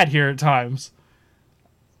pretty bad here at times.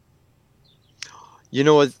 You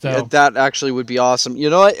know what? So- That actually would be awesome. You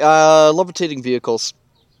know what? Levitating vehicles.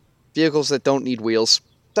 Vehicles that don't need wheels.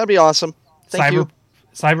 That'd be awesome. Thank you.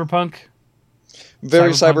 Cyberpunk.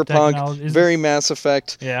 Very cyberpunk cyberpunk, technology. very Mass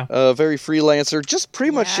Effect, Yeah. very freelancer. Just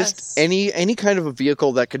pretty much just Yes. any kind of a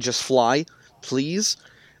vehicle that could just fly, please.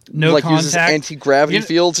 No like uses contact. anti-gravity You-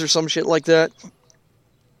 fields or some shit like that.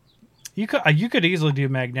 You could easily do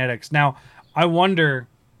magnetics. Now, I wonder,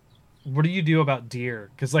 what do you do about deer?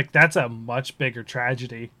 Because like that's a much bigger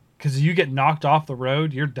tragedy. Because you get knocked off the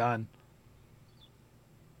road, you're done.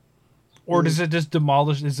 Or does it just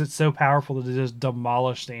demolish? Is it so powerful that it just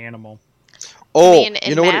demolish the animal? Oh, I mean, in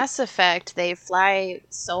you know what? Mass Effect, they fly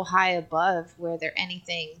so high above where there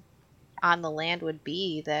anything on the land would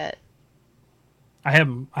be that I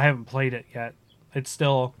haven't played it yet. It's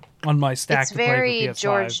still on my stack it's to play very for PS5.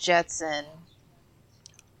 George Jetson.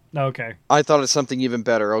 Okay. I thought of something even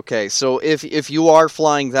better. Okay, so if you are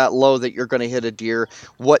flying that low that you're going to hit a deer,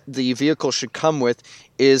 what the vehicle should come with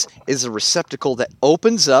is a receptacle that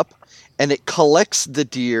opens up and it collects the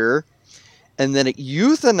deer, and then it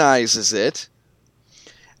euthanizes it,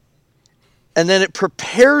 and then it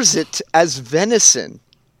prepares it as venison.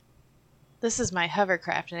 This is my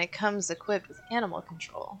hovercraft, and it comes equipped with animal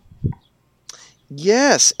control.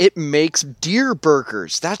 Yes, it makes deer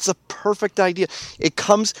burgers. That's a perfect idea. It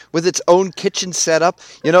comes with its own kitchen setup.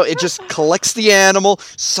 You know, it just collects the animal,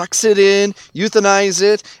 sucks it in, euthanizes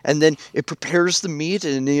it, and then it prepares the meat,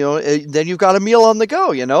 and then you've got a meal on the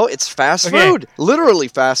go. You know, it's fast food, literally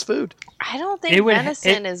fast food. I don't think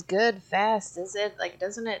venison is good fast, is it? Like,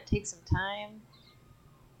 doesn't it take some time?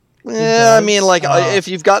 Yeah, I mean, like, if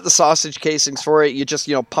you've got the sausage casings for it, you just,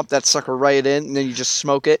 pump that sucker right in, and then you just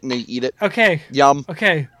smoke it, and then you eat it. Okay. Yum.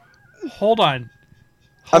 Okay. Hold on.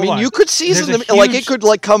 You could season them, like, it could,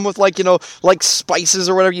 like, come with, like, like spices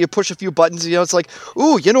or whatever. You push a few buttons, it's like,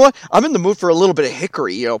 ooh, you know what? I'm in the mood for a little bit of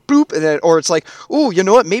hickory, boop, and then, or it's like, ooh, you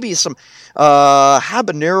know what? Maybe some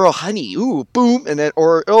habanero honey, ooh, boom, and then,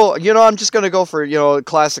 or, oh, I'm just going to go for,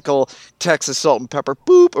 classical Texas salt and pepper,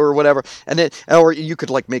 boop, or whatever, and then, or you could,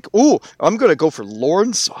 like, make, ooh, I'm going to go for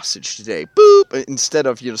Lorne sausage today, boop, instead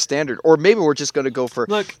of, standard, or maybe we're just going to go for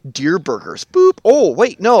deer burgers, boop, oh,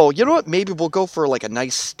 wait, no, you know what? Maybe we'll go for, like, a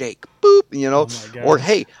nice steak, boop, or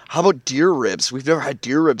hey, how about deer ribs? We've never had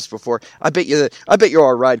deer ribs before. I bet you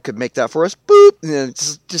our ride could make that for us, boop, and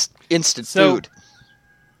it's just instant food.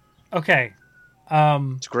 Okay.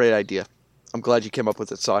 It's a great idea. I'm glad you came up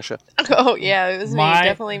with it, Sasha. Oh yeah, it was me,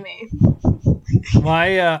 definitely me.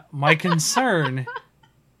 My concern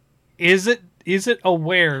is it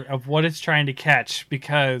aware of what it's trying to catch,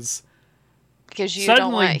 because you suddenly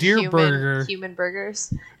don't want Deer human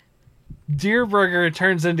burgers. Deer burger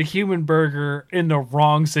turns into human burger in the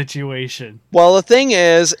wrong situation. Well, the thing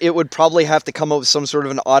is, it would probably have to come up with some sort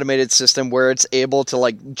of an automated system where it's able to,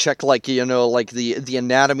 like, check, like, like the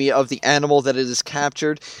anatomy of the animal that it is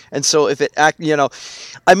captured. And so if it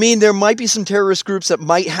there might be some terrorist groups that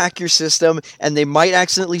might hack your system, and they might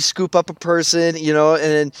accidentally scoop up a person,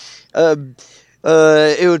 and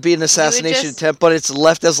it would be an assassination attempt, but it's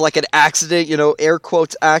left as like an accident, air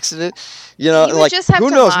quotes accident, like, who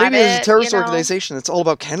knows? Maybe there's a terrorist organization that's all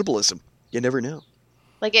about cannibalism. You never know.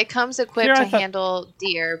 Like, it comes equipped to handle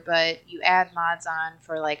deer, but you add mods on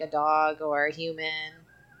for, like, a dog or a human.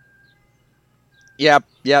 Yep.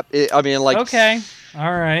 Okay,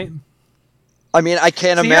 all right. I mean, I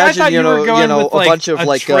can't imagine, a bunch of,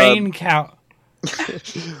 like, train cow.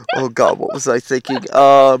 Oh God, what was I thinking?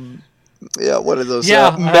 Yeah, what are those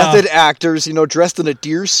method actors, dressed in a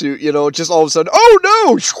deer suit, just all of a sudden, oh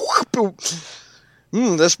no!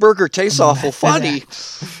 This burger tastes awful funny.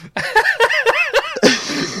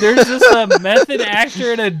 There's this method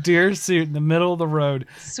actor in a deer suit in the middle of the road.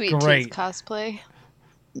 Sweet Tooth cosplay.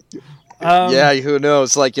 Yeah, who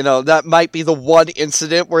knows? Like, that might be the one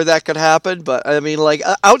incident where that could happen. But, I mean, like,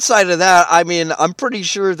 outside of that, I mean, I'm pretty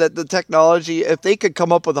sure that the technology, if they could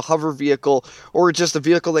come up with a hover vehicle or just a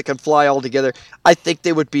vehicle that can fly altogether, I think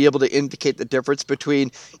they would be able to indicate the difference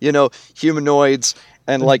between, humanoids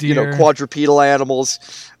and, like, quadrupedal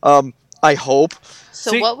animals. I hope.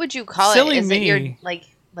 So what would you call it? Is it your,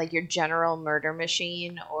 like your general murder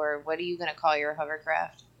machine, or what are you going to call your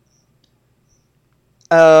hovercraft?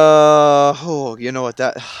 You know what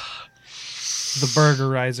that... The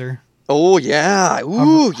burgerizer. Oh, yeah.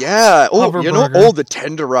 Ooh, yeah. Oh, the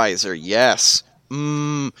tenderizer. Yes.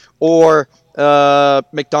 Or,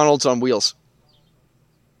 McDonald's on wheels.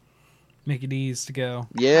 Make it easy to go.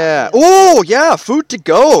 Yeah. Oh, yeah. Food to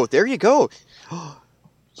go. There you go.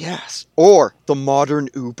 Yes. Or the modern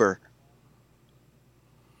Uber.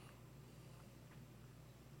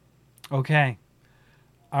 Okay.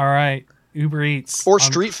 All right. Uber Eats. Or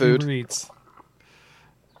street food. Uber Eats.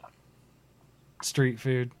 Street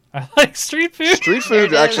food. I like street food. Street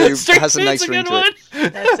food actually has a nice ring to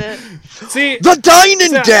it. That's it. See, the Dine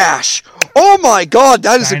and Dash. Oh my God,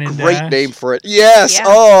 that is a great name for it. Yes. Yeah.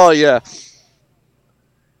 Oh yeah.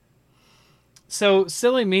 So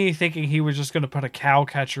silly me thinking he was just going to put a cow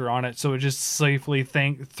catcher on it so it just safely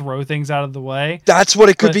throw things out of the way. That's what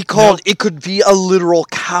it could But be called. no. It could be a literal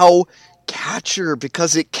cow catcher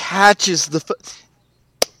because it catches the.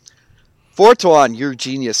 Fortuan, you're a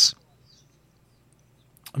genius.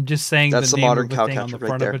 I'm just saying That's the the name modern of the cow thing on the catcher right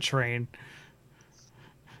front there. of a train.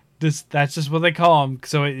 That's just what they call them.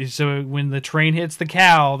 So when the train hits the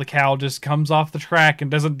cow just comes off the track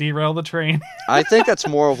and doesn't derail the train. I think that's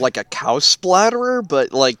more of like a cow splatterer,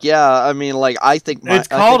 but like, yeah, I mean, like, I think It's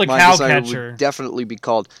called a my cow designer catcher. would definitely be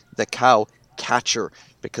called the cow catcher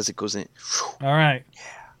because it goes in. All right. Yeah.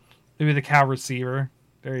 Maybe the cow receiver.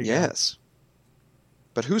 There you go. Yes.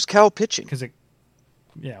 But who's cow pitching? Because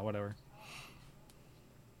yeah, whatever.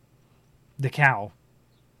 The cow.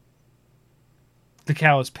 The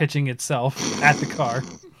cow is pitching itself at the car.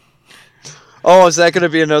 Oh, is that going to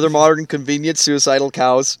be another modern convenience? Suicidal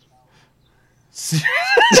cows?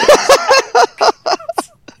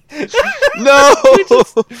 No!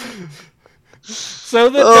 So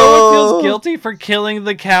that no one feels guilty for killing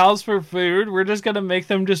the cows for food, we're just gonna make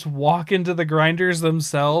them just walk into the grinders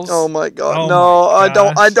themselves. Oh my god, Oh no! my I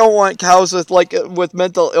gosh. don't want cows with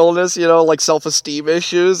mental illness, like self-esteem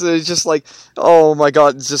issues. It's just like, oh my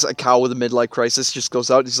god, it's just a cow with a midlife crisis just goes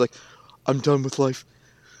out and he's like, I'm done with life.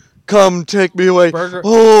 Come take me away. Burger-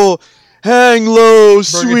 Oh, hang low, Burger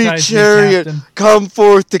sweet ties me, chariot. Captain. Come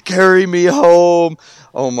forth to carry me home.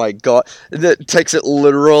 Oh my god, that takes it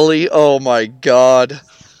literally. Oh my god.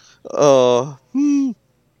 Oh,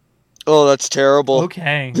 that's terrible.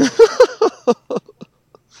 Okay.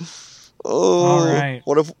 Oh, All right.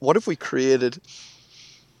 What if we created?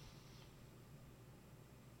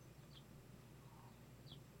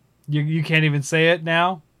 You can't even say it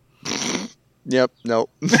now? Yep. No.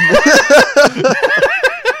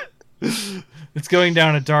 It's going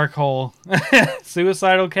down a dark hole.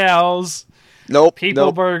 Suicidal cows. Nope. People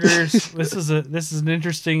nope. burgers. This is an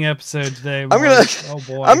interesting episode today. I'm gonna. Mark. Oh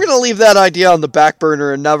boy. I'm gonna leave that idea on the back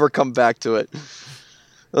burner and never come back to it.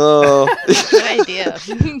 Oh. Good idea.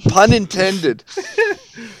 Pun intended.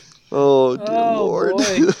 Oh dear Lord.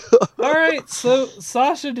 Boy. All right. So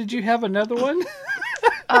Sasha, did you have another one?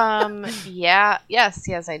 Yeah.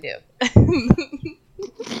 Yes, I do.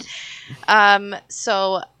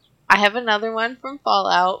 So I have another one from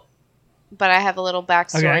Fallout, but I have a little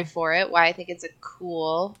backstory for it, why I think it's a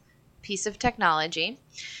cool piece of technology.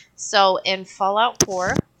 So in Fallout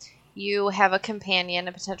 4, you have a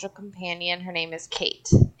potential companion. Her name is Kate.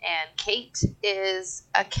 And Kate is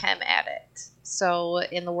a chem addict. So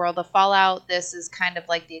in the world of Fallout, this is kind of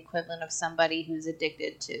like the equivalent of somebody who's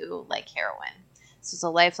addicted to like heroin. So it's a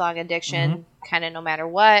lifelong addiction, kind of no matter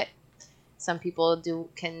what. Some people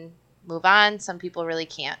can move on. Some people really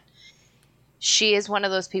can't. She is one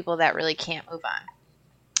of those people that really can't move on.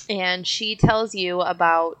 And she tells you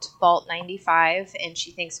about Vault 95, and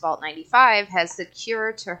she thinks Vault 95 has the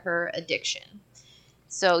cure to her addiction.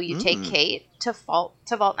 So you take Kate to Vault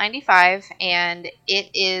 95, and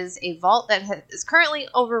it is a vault that is currently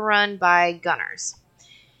overrun by gunners.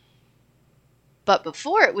 But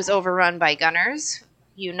before it was overrun by gunners,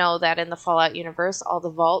 you know that in the Fallout universe, all the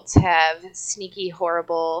vaults have sneaky,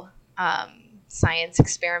 horrible science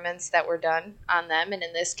experiments that were done on them. And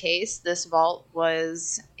in this case, this vault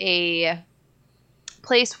was a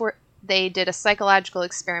place where they did a psychological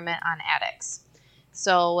experiment on addicts.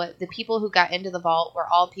 So the people who got into the vault were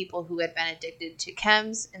all people who had been addicted to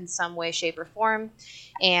chems in some way, shape, or form.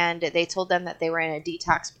 And they told them that they were in a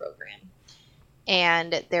detox program.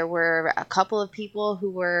 And there were a couple of people who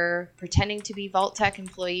were pretending to be Vault Tech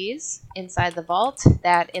employees inside the vault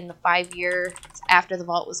that in the 5 years after the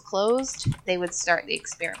vault was closed, they would start the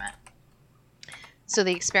experiment. So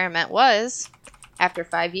the experiment was, after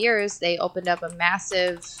 5 years, they opened up a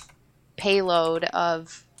massive payload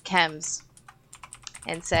of chems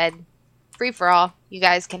and said, free for all, you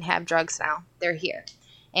guys can have drugs now. They're here.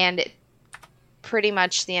 And pretty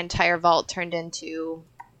much the entire vault turned into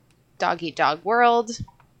dog-eat-dog world,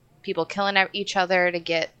 people killing each other to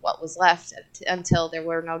get what was left until there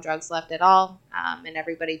were no drugs left at all, and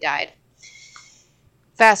everybody died.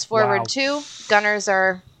 Fast forward to gunners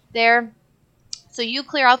are there. So you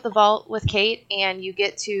clear out the vault with Kate, and you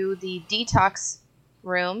get to the detox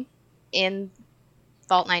room in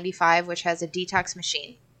Vault 95, which has a detox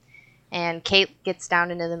machine. And Kate gets down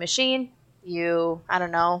into the machine. You,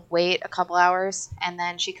 wait a couple hours, and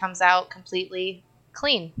then she comes out completely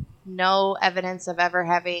clean. No evidence of ever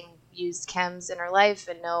having used chems in her life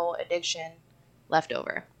and no addiction left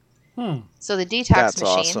over. So the detox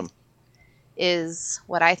machine is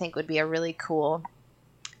what I think would be a really cool,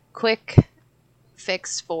 quick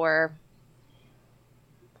fix for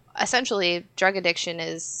essentially, drug addiction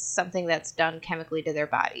is something that's done chemically to their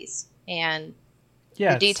bodies. And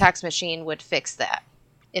Yes. the detox machine would fix that.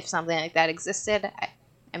 If something like that existed,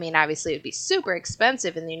 I mean, obviously it would be super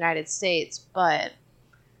expensive in the United States, but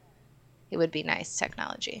it would be nice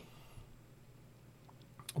technology.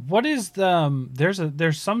 What is the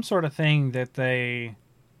there's some sort of thing that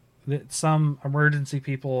some emergency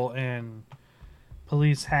people and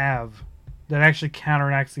police have that actually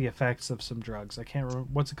counteracts the effects of some drugs. I can't remember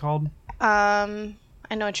what's it called. I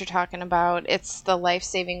know what you're talking about. It's the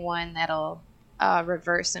life-saving one that'll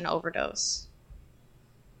reverse an overdose.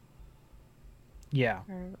 Yeah,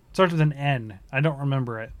 starts with an N. I don't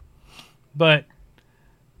remember it, but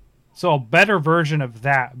so a better version of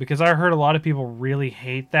that, because I heard a lot of people really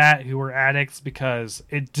hate that who are addicts because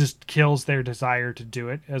it just kills their desire to do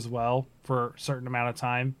it as well for a certain amount of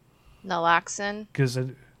time. Naloxone. Because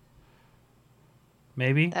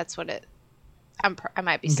maybe that's what it. I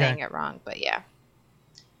might be saying it wrong, but yeah.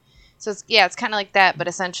 So it's kind of like that, but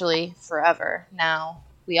essentially forever. Now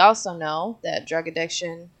we also know that drug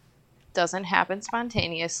addiction doesn't happen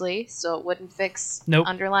spontaneously, so it wouldn't fix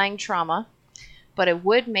underlying trauma, but it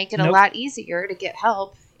would make it a lot easier to get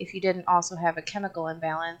help if you didn't also have a chemical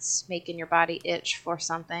imbalance making your body itch for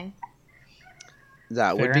something.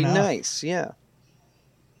 That would be nice, yeah.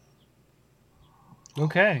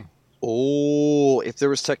 Okay. Oh, if there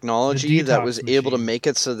was technology that was able to make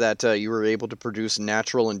it so that you were able to produce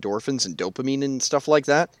natural endorphins and dopamine and stuff like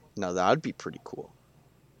that, now that would be pretty cool.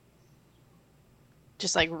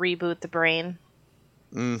 Just like reboot the brain.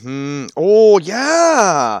 Mm-hmm. Oh,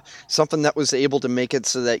 yeah! Something that was able to make it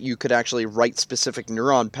so that you could actually write specific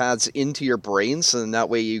neuron paths into your brain, so then that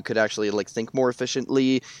way you could actually like think more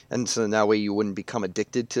efficiently, and so then that way you wouldn't become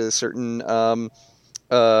addicted to certain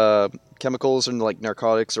chemicals and like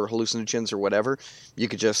narcotics or hallucinogens or whatever. You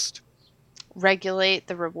could just regulate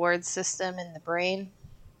the reward system in the brain.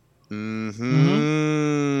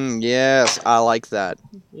 Mm-hmm. Yes, I like that.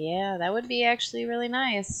 Yeah, that would be actually really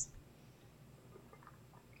nice.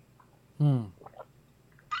 I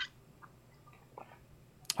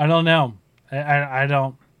don't know. I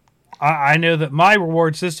don't. I know that my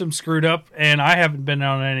reward system screwed up, and I haven't been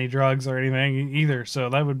on any drugs or anything either. So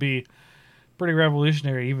that would be pretty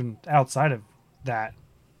revolutionary, even outside of that.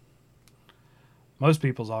 Most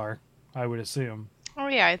people's are, I would assume. Oh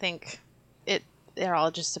yeah, I think it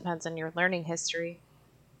all just depends on your learning history.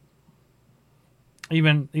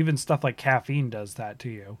 Even stuff like caffeine does that to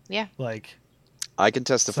you. Yeah. Like, I can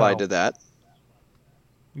testify to that.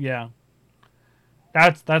 Yeah.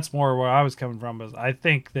 That's more where I was coming from, was I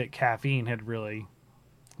think that caffeine had really...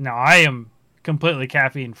 Now, I am completely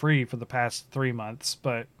caffeine free for the past 3 months,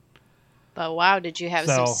 but wow, did you have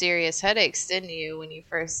some serious headaches, didn't you, when you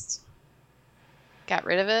first got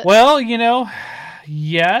rid of it? Well,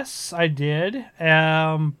 yes, I did.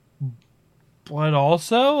 But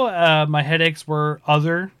also, my headaches were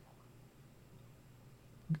other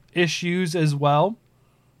issues as well.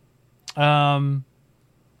 One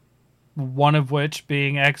of which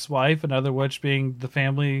being ex-wife, another which being the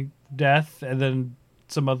family death, and then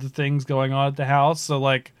some other things going on at the house. So,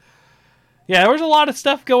 like, yeah, there was a lot of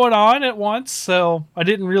stuff going on at once, so I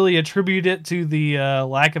didn't really attribute it to the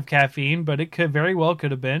lack of caffeine, but it could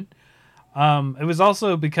have been. It was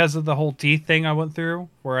also because of the whole teeth thing I went through,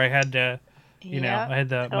 where I had to, I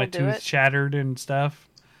had my tooth shattered and stuff.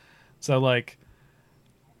 So, like,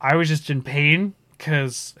 I was just in pain,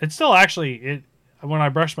 because it's still actually, when I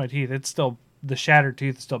brush my teeth, it's still, the shattered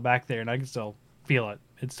tooth is still back there, and I can still feel it.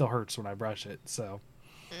 It still hurts when I brush it, so...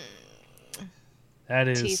 That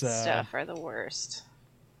is teeth stuff are the worst.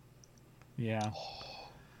 Yeah.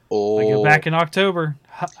 Oh, I go back in October.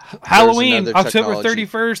 Halloween, October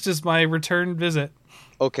 31st is my return visit.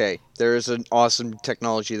 Okay, there's an awesome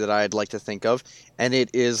technology that I'd like to think of, and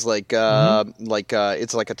it is like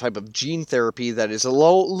it's like a type of gene therapy that is a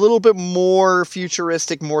little bit more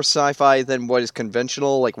futuristic, more sci-fi than what is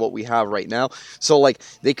conventional, like what we have right now. So like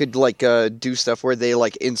they could like do stuff where they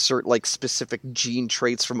like insert like specific gene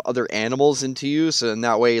traits from other animals into you, so in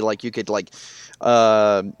that way like you could like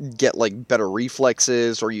get like better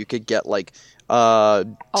reflexes, or you could get like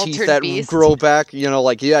teeth that grow back,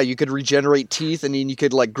 you could regenerate teeth, and then you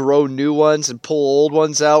could like grow new ones and pull old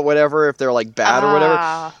ones out, whatever, if they're like bad or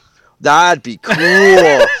whatever. That'd be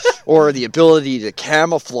cool. Or the ability to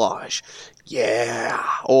camouflage. Yeah.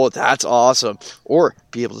 Oh, that's awesome. Or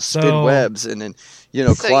be able to spin webs and then,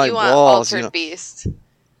 climb walls. Altered Beast.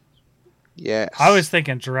 Yeah. I was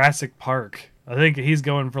thinking Jurassic Park. I think he's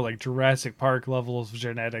going for like Jurassic Park levels of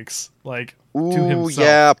genetics, like to himself.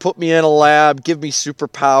 Yeah, put me in a lab, give me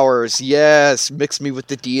superpowers. Yes, mix me with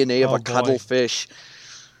the DNA of a cuttlefish.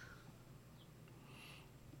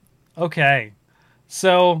 Okay.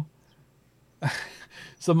 So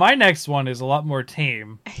so my next one is a lot more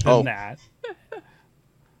tame than that.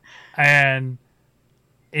 And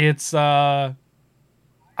it's there's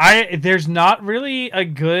not really a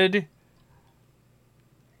good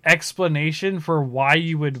explanation for why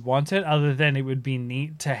you would want it other than it would be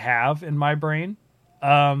neat to have in my brain.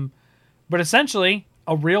 But essentially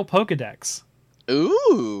a real Pokedex.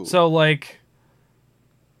 Ooh. So like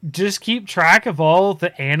just keep track of all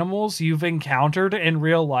the animals you've encountered in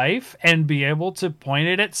real life and be able to point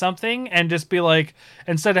it at something and just be like,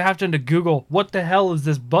 instead of having to Google what the hell is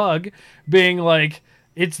this bug, being like,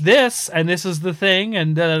 it's this and this is the thing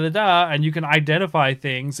and da da da da, and you can identify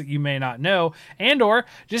things that you may not know, and or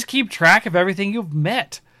just keep track of everything you've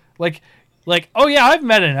met. Like oh yeah, I've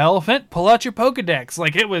met an elephant. Pull out your Pokedex.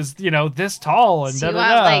 Like it was, this tall and So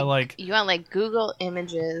da da da. Like you want like Google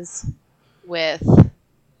Images with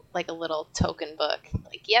like a little token book.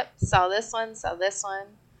 Like, yep, saw this one.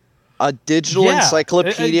 A digital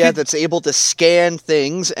encyclopedia that's able to scan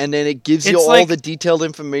things, and then it gives you all the detailed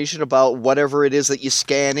information about whatever it is that you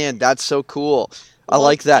scan in. That's so cool. I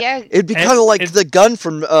like that. Yeah, it'd be kind of like the gun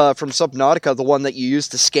from Subnautica, the one that you use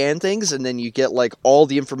to scan things, and then you get like all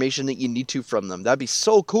the information that you need to from them. That'd be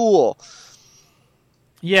so cool.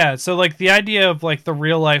 Yeah, so like the idea of like the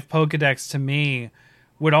real life Pokedex to me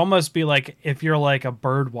would almost be like if you're like a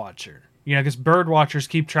bird watcher, because bird watchers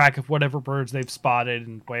keep track of whatever birds they've spotted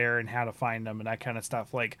and where and how to find them and that kind of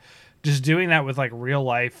stuff. Like just doing that with like real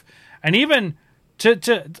life, and even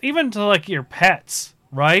to like your pets,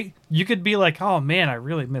 right? You could be like, oh man, I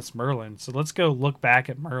really miss Merlin, so let's go look back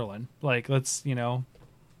at Merlin. Like let's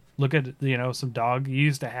look at some dog you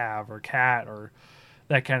used to have or cat or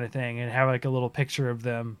that kind of thing, and have like a little picture of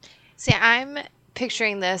them. See, I'm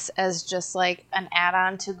picturing this as just like an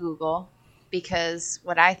add-on to Google, because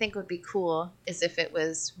what I think would be cool is if it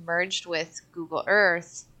was merged with Google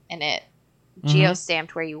Earth and it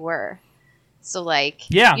geo-stamped where you were. So like,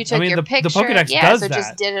 you took your picture, the Pokedex does so that.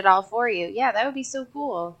 Just did it all for you. Yeah, that would be so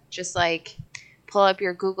cool. Just like pull up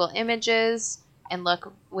your Google Images and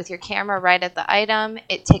look with your camera right at the item.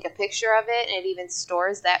 It take a picture of it, and it even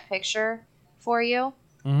stores that picture for you.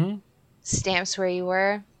 Mm-hmm. Stamps where you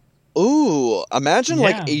were. Ooh, imagine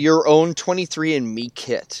like your own 23andMe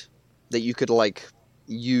kit that you could like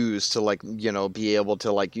use to like, be able to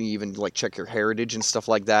like even like check your heritage and stuff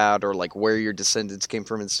like that, or like where your descendants came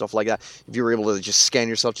from and stuff like that. If you were able to just scan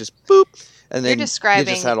yourself, just boop, and then you just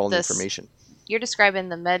had all the information. You're describing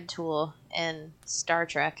the med tool in Star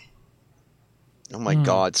Trek. Oh my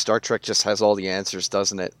God, Star Trek just has all the answers,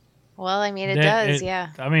 doesn't it? Well, I mean, it does,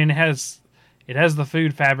 yeah. I mean, it has the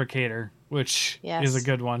food fabricator, which is a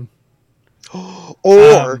good one.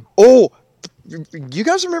 You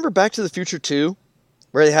guys remember Back to the Future 2?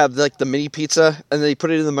 Where they have like the mini pizza and they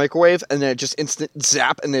put it in the microwave and then it just instant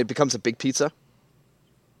zap and then it becomes a big pizza?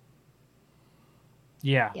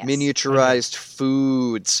 Yeah. Yes. Miniaturized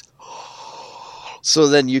foods. So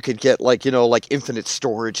then you could get like, like infinite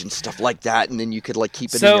storage and stuff like that, and then you could like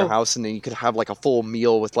keep it in your house, and then you could have like a full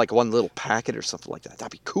meal with like one little packet or something like that.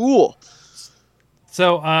 That'd be cool.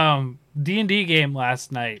 So, D&D game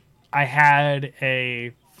last night, I had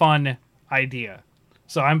a fun idea.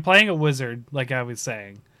 So I'm playing a wizard, like I was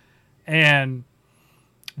saying, and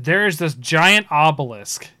there's this giant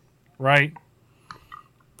obelisk, right?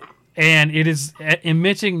 And it is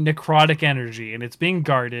emitting necrotic energy, and it's being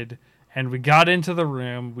guarded, and we got into the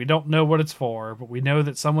room. We don't know what it's for, but we know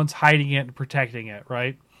that someone's hiding it and protecting it,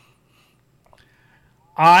 right?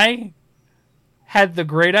 I had the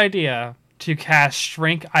great idea to cast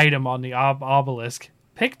Shrink Item on the obelisk,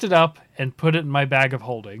 picked it up, and put it in my bag of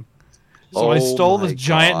holding. So I stole this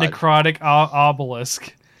giant necrotic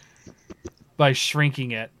obelisk by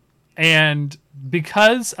shrinking it. And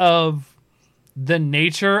because of the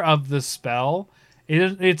nature of the spell,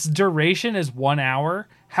 its duration is 1 hour.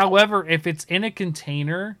 However, if it's in a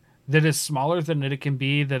container that is smaller than it can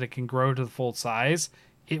be, that it can grow to the full size,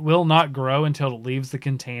 it will not grow until it leaves the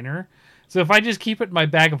container. So if I just keep it in my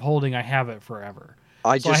bag of holding, I have it forever.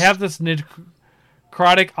 I have this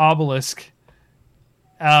necrotic obelisk.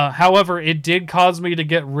 However, it did cause me to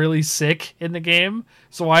get really sick in the game,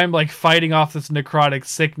 so I am like fighting off this necrotic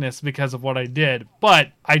sickness because of what I did.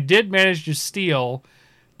 But I did manage to steal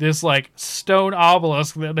this like stone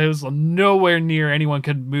obelisk that was nowhere near anyone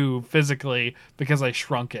could move physically because I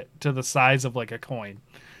shrunk it to the size of like a coin.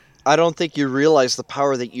 I don't think you realize the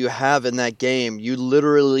power that you have in that game. You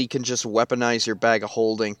literally can just weaponize your bag of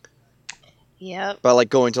holding. Yep. By like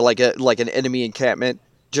going to like an enemy encampment.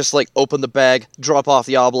 Just like open the bag, drop off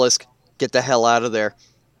the obelisk, get the hell out of there.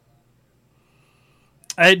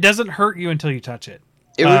 It doesn't hurt you until you touch it.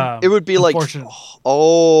 It would be like, unfortunate-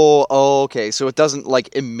 okay. So it doesn't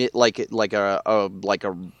like emit like a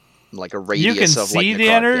radius you can of like see the necrotic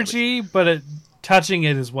damage. energy, but touching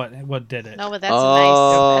it is what did it. No, but that's a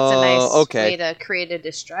nice okay. way to create a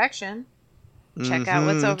distraction. Check out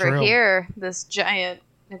what's over True. here. This giant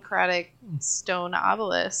necrotic stone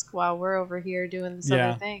obelisk while we're over here doing this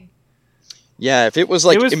Yeah. other thing. Yeah, if it was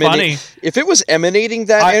like It was funny. if it was emanating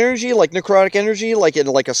that energy, like necrotic energy, like in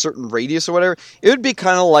like a certain radius or whatever, it would be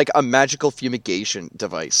kind of like a magical fumigation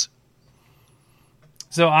device.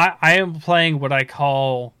 So I am playing what I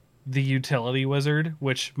call the utility wizard,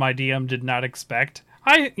 which my DM did not expect.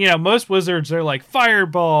 Most wizards are like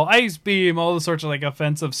fireball, ice beam, all the sorts of like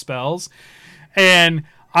offensive spells. And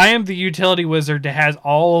I am the utility wizard that has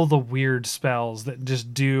all the weird spells that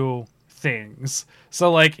just do things. So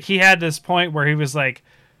like he had this point where he was like,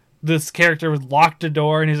 this character locked a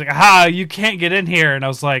door and he's like, aha, you can't get in here. And I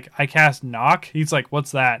was like, I cast knock. He's like,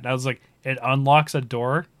 what's that? And I was like, it unlocks a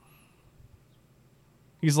door.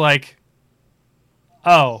 He's like,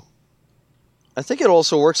 oh. I think it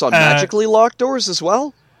also works on magically locked doors as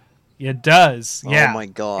well. It does. Yeah. Oh my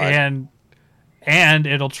god. And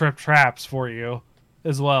it'll trip traps for you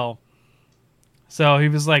as well. So he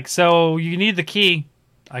was like, so you need the key.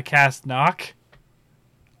 I cast knock.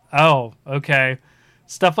 Oh, okay.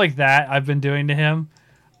 Stuff like that I've been doing to him.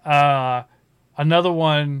 Another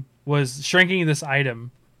one was shrinking this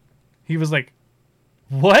item. He was like,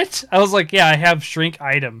 what? I was like, yeah, I have shrink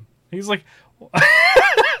item. He's like,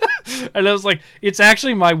 and I was like, it's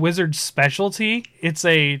actually my wizard's specialty. It's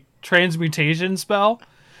a transmutation spell.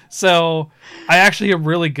 So I actually am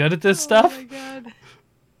really good at this stuff. Oh my god.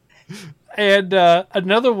 And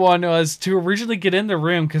another one was to originally get in the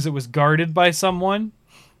room because it was guarded by someone.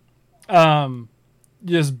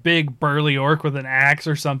 This big burly orc with an axe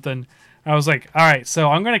or something. I was like, all right,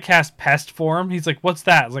 so I'm going to cast pest form. He's like, what's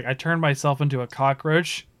that? I was like, I turned myself into a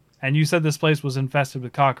cockroach. And you said this place was infested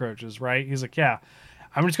with cockroaches, right? He's like, yeah.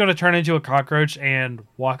 I'm just going to turn into a cockroach and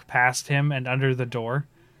walk past him and under the door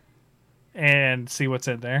and see what's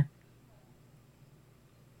in there.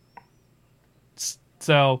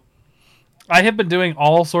 So I have been doing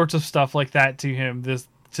all sorts of stuff like that to him,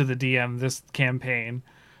 to the DM this campaign.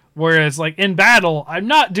 Whereas, like, in battle, I'm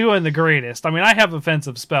not doing the greatest. I mean, I have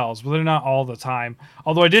offensive spells, but they're not all the time.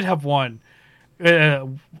 Although I did have one. I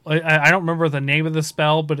don't remember the name of the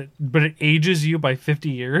spell, but it ages you by 50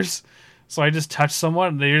 years. So I just touch someone,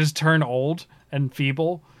 and they just turn old and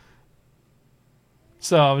feeble.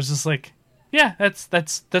 So I was just like, yeah,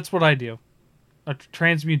 that's what I do. A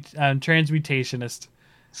transmutationist.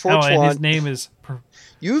 And his name is...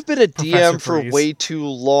 You've been a Professor DM for Freeze. way too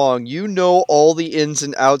long. You know all the ins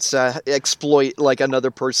and outs that exploit like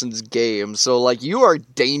another person's game. So like you are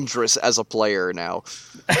dangerous as a player now.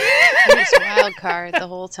 He's wild card the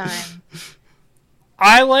whole time.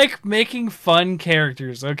 I like making fun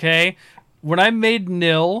characters, okay? When I made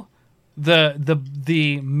Nil,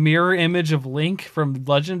 the mirror image of Link from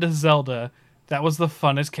Legend of Zelda, that was the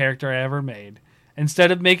funnest character I ever made.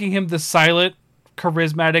 Instead of making him the silent,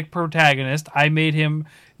 charismatic protagonist, I made him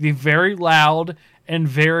the very loud and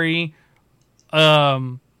very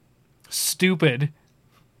stupid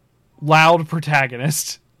loud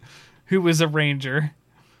protagonist who was a ranger.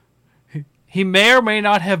 He may or may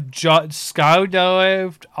not have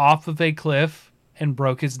skydived off of a cliff and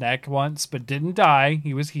broke his neck once, but didn't die.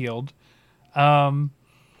 He was healed.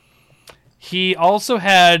 He also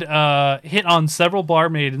had hit on several bar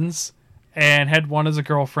maidens and had one as a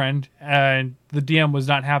girlfriend, and the DM was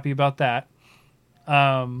not happy about that.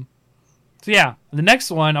 So yeah, the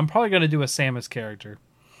next one, I'm probably going to do a Samus character.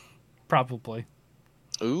 Probably.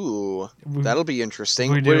 Ooh, that'll be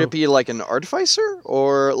interesting. We Would do. it be like an artificer,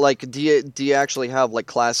 or like do you actually have like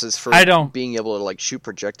classes for I don't. being able to like shoot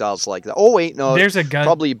projectiles like that? Oh wait, no. There's a gun.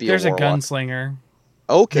 Probably be There's a a warlock. gunslinger.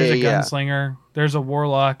 Okay, There's a yeah. gunslinger. There's a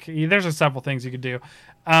warlock. There's a several things you could do.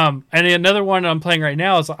 And another one I'm playing right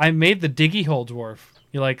now is I made the diggy hole dwarf.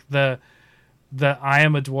 You like the I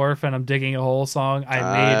am a dwarf and I'm digging a hole song.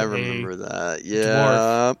 I remember that.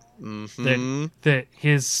 Yeah. Mm-hmm. that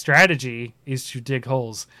his strategy is to dig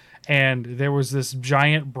holes. And there was this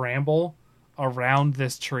giant bramble around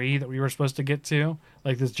this tree that we were supposed to get to,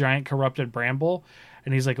 like this giant corrupted bramble.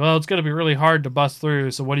 And he's like, well, it's going to be really hard to bust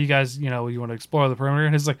through. So what do you guys, you want to explore the perimeter?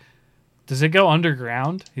 And he's like, does it go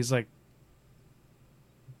underground? He's like,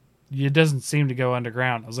 it doesn't seem to go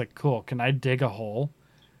underground. I was like, cool. Can I dig a hole?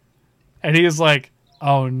 And he was like,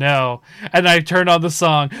 oh no. And I turned on the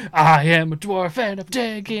song, I am a dwarf and I'm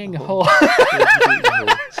digging a hole.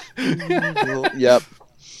 Yep.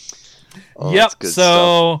 Oh, Yep. that's good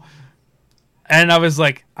So, And I was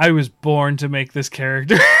like, I was born to make this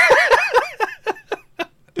character.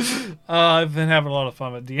 I've been having a lot of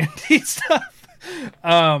fun with D&D stuff.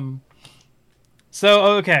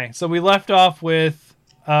 So we left off with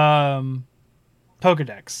Pokedex.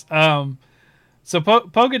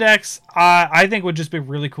 Pokedex, I think would just be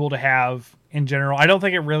really cool to have in general. I don't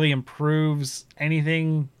think it really improves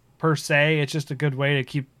anything per se. It's just a good way to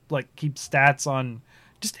keep stats on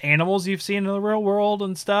just animals you've seen in the real world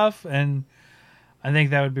and stuff. And I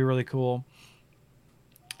think that would be really cool.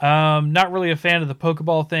 Not really a fan of the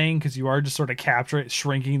Pokeball thing because you are just sort of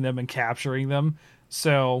shrinking them and capturing them.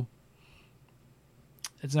 So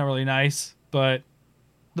it's not really nice, but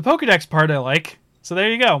the Pokedex part I like. So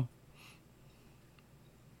there you go.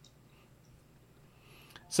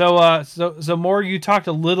 So more, you talked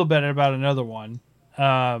a little bit about another one.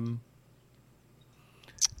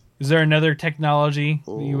 Is there another technology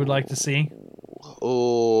you would like to see?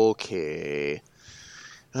 Okay.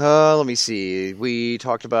 Let me see. We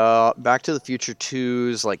talked about Back to the Future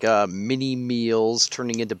 2's mini meals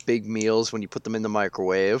turning into big meals when you put them in the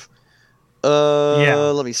microwave.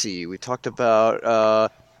 Let me see. We talked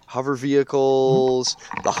about hover vehicles.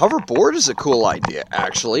 The hoverboard is a cool idea,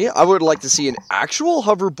 actually. I would like to see an actual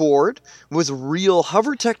hoverboard with real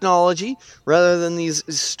hover technology rather than these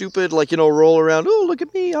stupid, roll around. Oh, look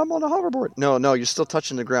at me. I'm on a hoverboard. No, you're still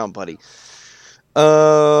touching the ground, buddy.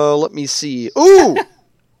 Let me see. Ooh!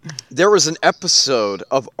 There was an episode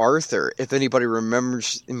of Arthur, if anybody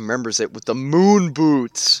remembers it, with the moon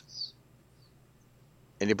boots.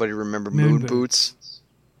 Anybody remember moon boots?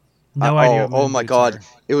 No idea. Oh my God!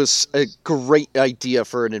 It was a great idea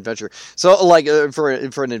for an adventure. So, for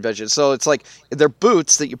an invention. So it's they're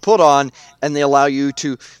boots that you put on, and they allow you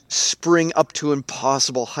to spring up to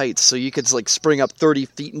impossible heights. So you could spring up 30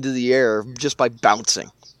 feet into the air just by bouncing.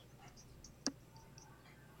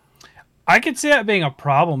 I could see that being a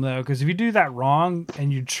problem, though, because if you do that wrong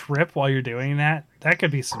and you trip while you're doing that, that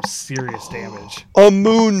could be some serious damage. A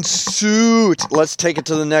moon suit! Let's take it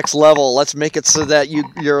to the next level. Let's make it so that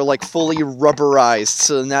you're fully rubberized,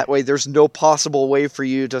 so in that way there's no possible way for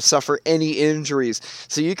you to suffer any injuries.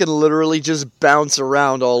 So you can literally just bounce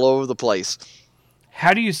around all over the place.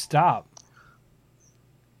 How do you stop?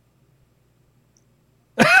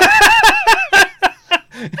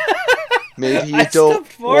 Maybe you don't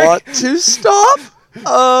want to stop? You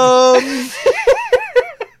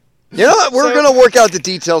know what? We're going to work out the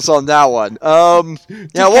details on that one.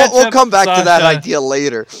 We'll come back to that idea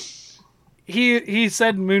later. He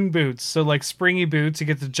said moon boots, so springy boots. You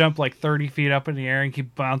get to jump 30 feet up in the air and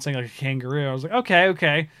keep bouncing like a kangaroo. I was like,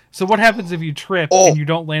 okay. So what happens if you trip and you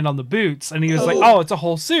don't land on the boots? And he was like, it's a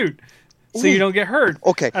whole suit, so you don't get hurt.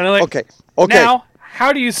 Okay. And I'm like, okay. Now,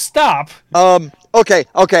 how do you stop? Okay.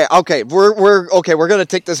 We're gonna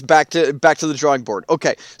take this back to the drawing board.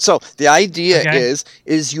 Okay, so the idea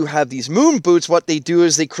is you have these moon boots. What they do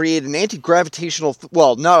is they create an anti-gravitational,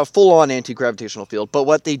 not a full-on anti-gravitational field, but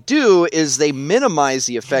what they do is they minimize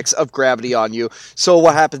the effects of gravity on you. So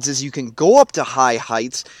what happens is you can go up to high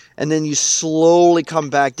heights, and then you slowly come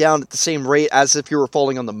back down at the same rate as if you were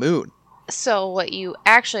falling on the moon. So what you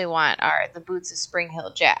actually want are the boots of Spring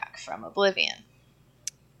Hill Jack from Oblivion.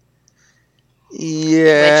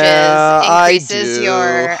 Yeah, which increases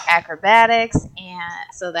your acrobatics,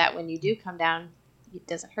 and so that when you do come down, it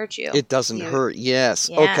doesn't hurt you. It doesn't hurt. Yes.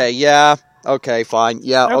 Yeah. Okay. Yeah. Okay. Fine.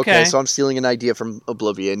 Yeah. Okay. So I'm stealing an idea from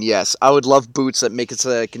Oblivion. Yes, I would love boots that make it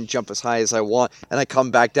so that I can jump as high as I want, and I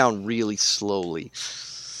come back down really slowly.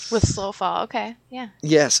 With slow fall. Okay. Yeah.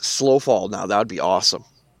 Yes, slow fall. Now that would be awesome.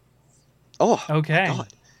 Oh. Okay. God.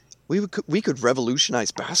 We could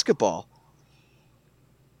revolutionize basketball.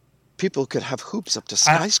 People could have hoops up to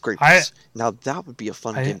skyscrapers. Now that would be a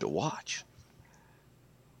fun game to watch.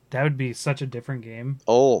 That would be such a different game.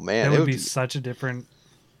 Oh man, that would be such a different.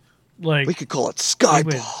 We could call it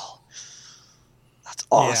Skyball. That's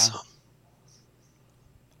awesome.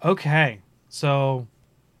 Yeah. Okay, so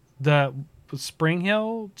the Spring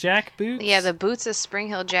Hill Jack boots. Yeah, the boots of Spring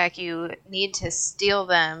Hill Jack. You need to steal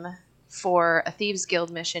them for a Thieves Guild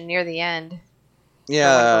mission near the end.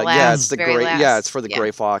 Yeah, it's the gray. Yeah, it's for the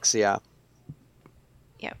Gray Fox. Yeah.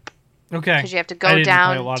 Yep. Okay. Because you have to go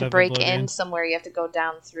down to break in somewhere. You have to go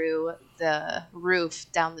down through the roof,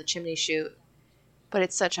 down the chimney chute. But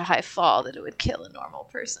it's such a high fall that it would kill a normal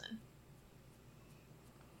person.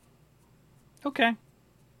 Okay.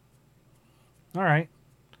 All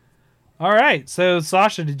right. So,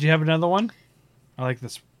 Sasha, did you have another one? I like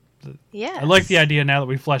this. Yeah. I like the idea now that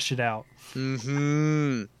we fleshed it out.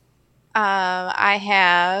 Mm-hmm. I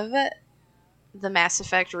have the Mass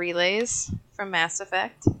Effect relays from Mass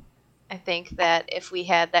Effect, I think that if we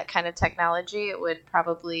had that kind of technology, it would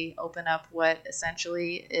probably open up what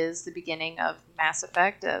essentially is the beginning of Mass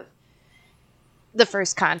Effect, of the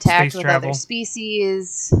first contact Space with travel. other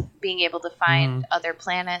species, being able to find other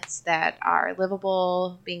planets that are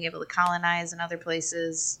livable, being able to colonize in other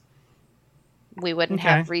places. We wouldn't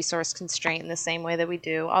have resource constraint in the same way that we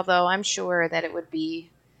do, although I'm sure that it would be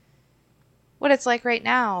what it's like right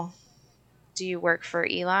now. Do you work for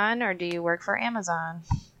Elon or do you work for Amazon?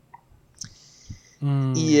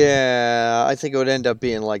 Yeah, I think it would end up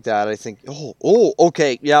being like that. I think. Oh,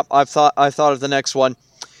 okay. Yep, I thought of the next one.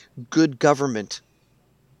 Good government.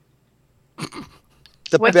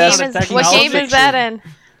 The What best game piece what of game is fiction. that in?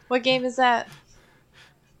 What game is that?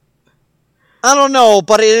 I don't know,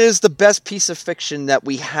 but it is the best piece of fiction that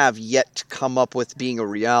we have yet to come up with being a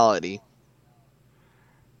reality.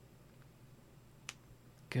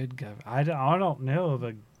 Good government. I don't know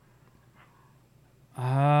the.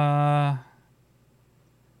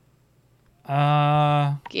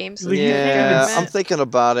 Games You with can't good even Yeah, government? I'm thinking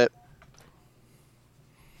about it.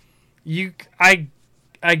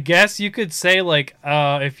 I guess you could say like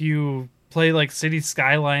if you play like City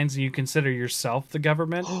Skylines and you consider yourself the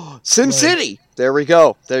government. SimCity. There we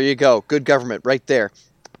go. There you go. Good government right there.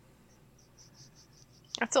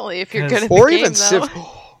 That's only if you're 'Cause- good at the Or game, even though. Civ,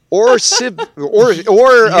 Yes.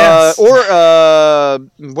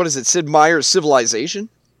 what is it? Sid Meier's Civilization.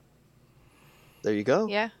 There you go.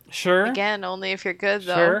 Yeah. Sure. Again, only if you're good,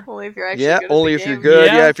 though. Sure. Only if you're actually Yeah, good at only the if you're game. good.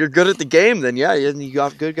 Yeah. Yeah, if you're good at the game, then yeah, you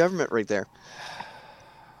got good government right there.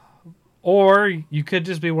 Or you could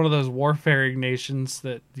just be one of those warfaring nations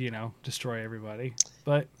that, destroy everybody.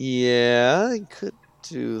 But Yeah, I could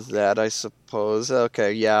do that, I suppose.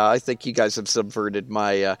 Okay, yeah, I think you guys have subverted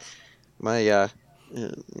my yeah.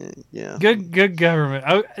 good government.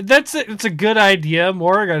 It's a good idea,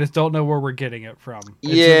 Morg. I just don't know where we're getting it from. That's the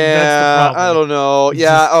Yeah, problem. I don't know. It's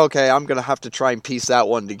Yeah, just- okay, I'm gonna have to try and piece that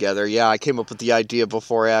one together. Yeah, I came up with the idea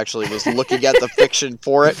before I actually was looking at the fiction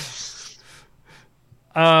for it.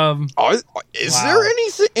 Is Wow. there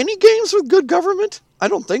any games with good government? I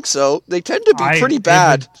don't think so. They tend to be pretty it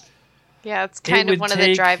bad. Yeah, it's kind would of one of the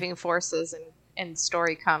take- driving forces in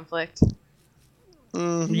story conflict.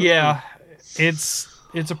 Mhm. Yeah, it's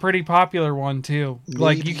a pretty popular one too.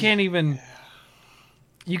 Like Maybe. you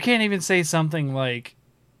can't even say something like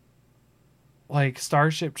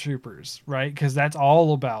Starship Troopers, right? Because that's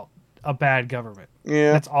all about a bad government.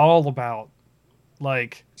 Yeah. That's all about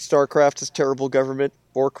like StarCraft is terrible government.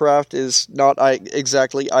 Warcraft is not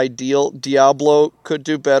exactly ideal. Diablo could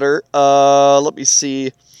do better. Let me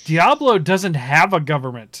see. Diablo doesn't have a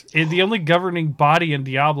government. The only governing body in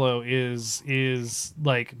Diablo is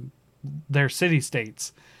like their city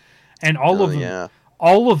states, and all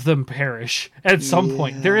of them perish at some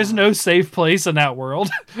point. There is no safe place in that world.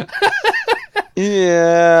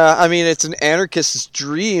 Yeah, I mean it's an anarchist's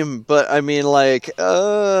dream, but I mean like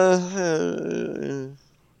What's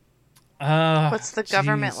the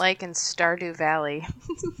government jeez. like in Stardew Valley?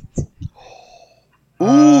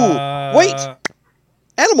 Wait.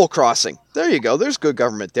 Animal Crossing. There you go. There's good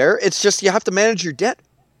government there. It's just you have to manage your debt.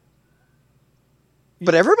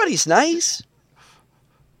 But everybody's nice.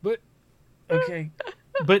 But okay,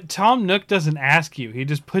 but Tom Nook doesn't ask you; he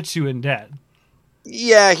just puts you in debt.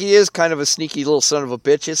 Yeah, he is kind of a sneaky little son of a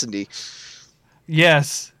bitch, isn't he?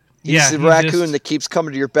 Yes. He's the he raccoon just- that keeps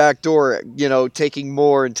coming to your back door, taking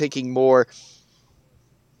more and taking more.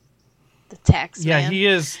 The tax Yeah, man. he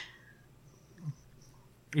is.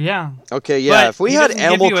 Yeah. Okay, yeah, But if we he had doesn't give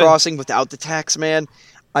Animal you a- Crossing without the tax man,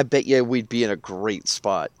 I bet you we'd be in a great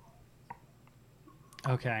spot.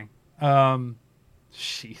 Okay.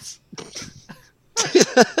 Jeez.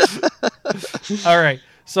 All right.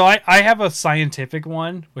 So I have a scientific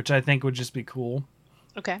one, which I think would just be cool.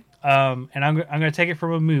 Okay. And I'm going to take it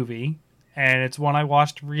from a movie, and it's one I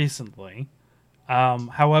watched recently.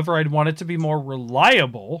 However, I'd want it to be more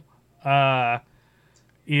reliable.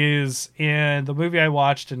 Is in the movie I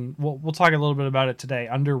watched, and we'll talk a little bit about it today.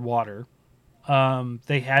 Underwater,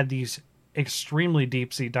 they had these extremely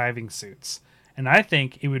deep sea diving suits, and I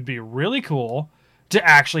think it would be really cool to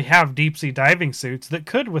actually have deep sea diving suits that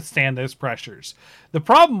could withstand those pressures. The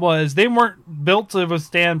problem was they weren't built to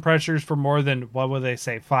withstand pressures for more than, what would they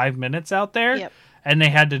say, 5 minutes out there. Yep. And they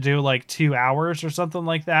had to do like 2 hours or something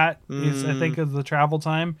like that. Is I think is the travel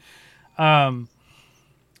time.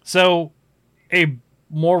 So a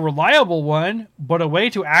more reliable one, but a way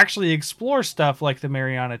to actually explore stuff like the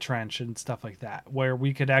Mariana Trench and stuff like that, where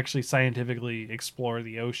we could actually scientifically explore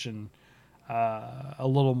the ocean a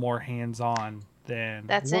little more hands-on than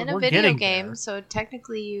That's we're- in a we're video getting game, there. so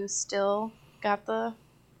technically you still got the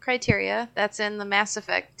criteria. That's in the Mass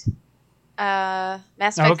Effect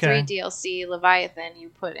Mass Effect Okay. 3 DLC Leviathan, you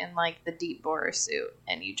put in like the deep borer suit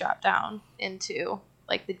and you drop down into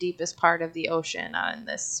like the deepest part of the ocean on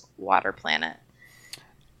this water planet.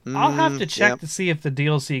 I'll have to check Yep. to see if the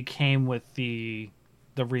DLC came with the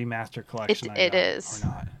remaster collection. It is. Or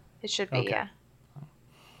not. It should be, Okay. yeah.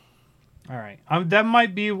 All right. That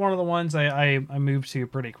might be one of the ones I moved to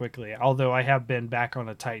pretty quickly. Although I have been back on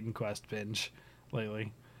a Titan Quest binge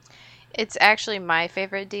lately. It's actually my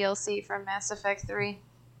favorite DLC from Mass Effect 3.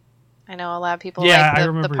 I know a lot of people Yeah, I like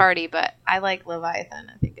the remember- party, but I like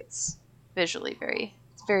Leviathan. I think it's visually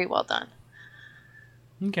very well done.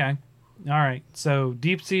 Okay. All right. So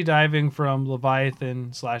deep sea diving from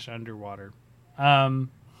Leviathan / underwater.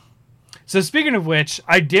 So speaking of which,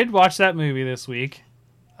 I did watch that movie this week.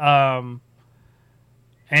 And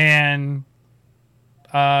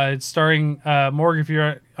it's starring Morgan. If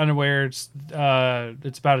you're unaware, it's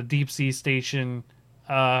about a deep sea station.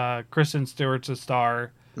 Kristen Stewart's a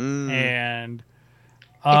star, and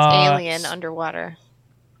It's alien underwater.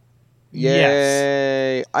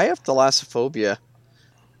 Yay! I have thalassophobia.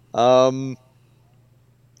 Am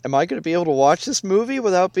I going to be able to watch this movie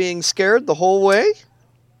without being scared the whole way?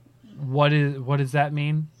 What does that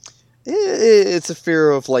mean? It's a fear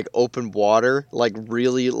of like open water, like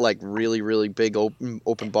really big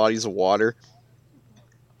open bodies of water.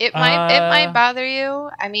 It might bother you.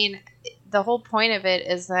 I mean, the whole point of it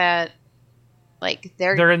is that like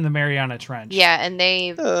They're in the Mariana Trench. yeah, and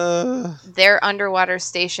Uh, their underwater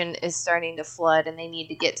station is starting to flood, and they need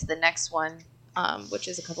to get to the next one, which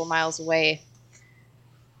is a couple miles away.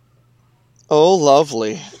 oh,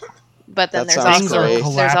 lovely. But then That there's sounds also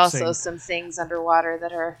great. there's also Collapsing. some things underwater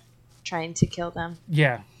that are trying to kill them.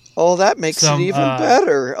 Yeah. Oh, that makes Some, it even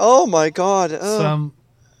better. Oh my god.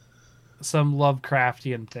 Some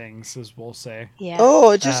Lovecraftian things, as we'll say. Yeah.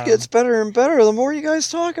 Oh, it just gets better and better the more you guys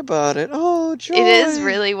talk about it. Oh, joy. It is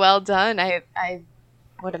really well done. I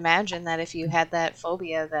would imagine that if you had that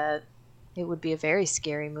phobia, that it would be a very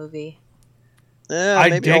scary movie. Yeah, I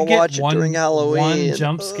maybe did I'll get watch it during Halloween. one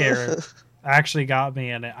jump scare actually got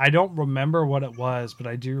me in it. I don't remember what it was, but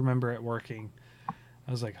I do remember it working.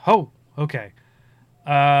 I was like, oh, okay.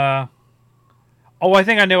 Oh, I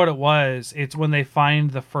think I know what it was. It's when they find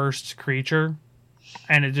the first creature,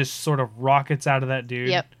 and it just sort of rockets out of that dude.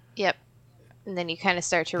 Yep. And then you kind of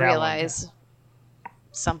start to That one, realize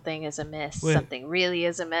something is amiss. Wait. Something really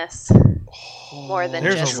is amiss. More than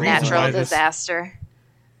There's a just reason natural why this- disaster.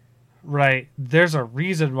 Right. There's a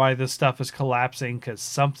reason why this stuff is collapsing, because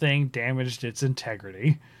something damaged its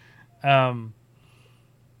integrity.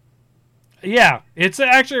 Yeah, it's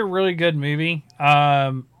actually a really good movie.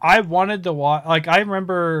 I wanted to watch. Like, I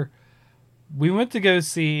remember we went to go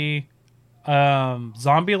see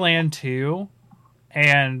Zombieland 2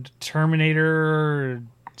 and Terminator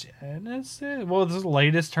Genesis. Well, this is the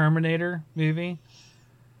latest Terminator movie,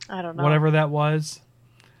 I don't know. whatever that was.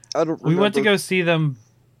 I don't remember. We went to go see them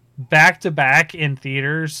back to back in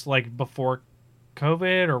theaters, like before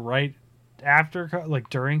COVID or right after, like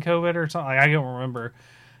during COVID or something. I don't remember.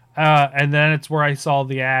 And then it's where I saw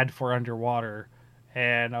the ad for Underwater,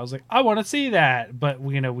 and I was like, I want to see that, but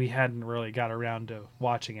we hadn't really got around to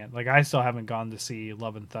watching it. Like, I still haven't gone to see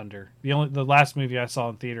Love and Thunder. The last movie I saw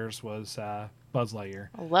in theaters was Buzz Lightyear.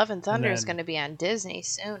 Love and Thunder is then- going to be on Disney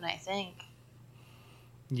soon, I think.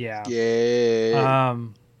 Yeah. Yay.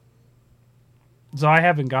 So I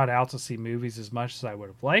haven't got out to see movies as much as I would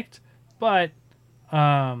have liked, but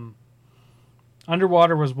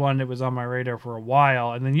Underwater was one that was on my radar for a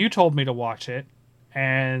while, and then you told me to watch it,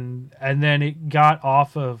 and then it got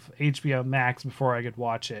off of HBO Max before I could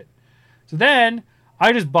watch it. So then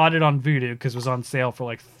I just bought it on Vudu because it was on sale for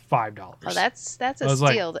like $5. Oh, that's I a was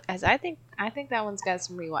like- steal. As I think that one's got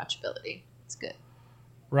some rewatchability. It's good.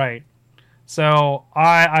 Right. So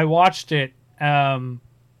I watched it.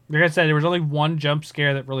 Like I said, there was only one jump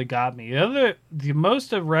scare that really got me. The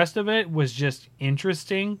most of the rest of it was just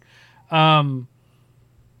interesting.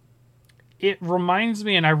 It reminds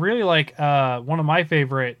me, and I really like one of my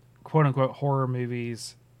favorite quote unquote horror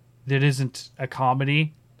movies that isn't a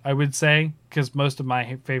comedy, I would say, because most of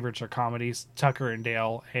my favorites are comedies. Tucker and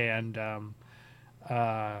Dale and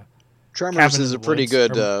Tremors Cabin is in a the pretty Woods,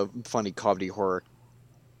 good, or- funny comedy horror.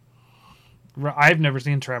 I've never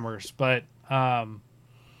seen Tremors, but I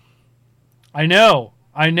know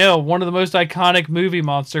one of the most iconic movie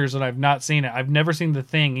monsters, and I've not seen it. I've never seen The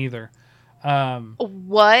Thing either.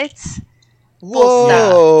 What?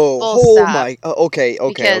 Whoa! Full Oh stop. my. Okay.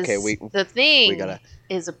 Because We The Thing gotta-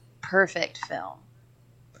 is a perfect film.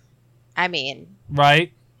 I mean,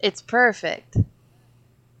 Right? it's perfect.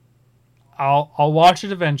 I'll watch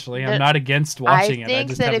it eventually. I'm not against watching it. I think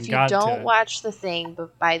just that haven't if you got to don't it. watch The Thing,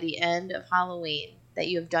 but by the end of Halloween, that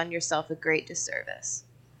you have done yourself a great disservice.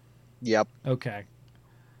 Yep. Okay.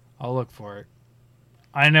 I'll look for it.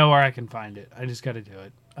 I know where I can find it. I just got to do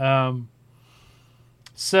it.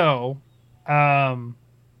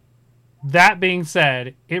 That being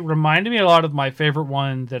said, it reminded me a lot of my favorite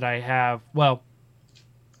one that I have. Well,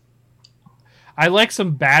 I like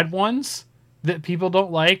some bad ones that people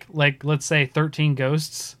don't like let's say 13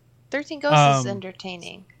 Ghosts. 13 Ghosts is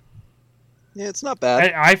entertaining. Yeah, it's not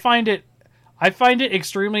bad. I find it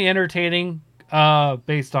extremely entertaining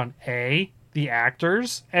based on A, the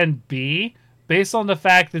actors, and B, based on the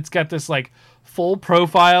fact that it's got this like full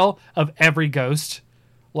profile of every ghost,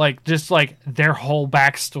 like just like their whole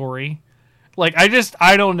backstory. Like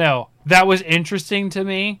I don't know. That was interesting to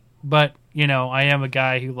me, but you know, I am a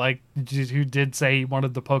guy who did say he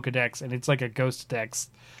wanted the Pokedex, and it's like a ghost dex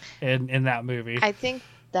in that movie. I think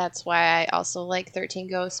that's why I also like 13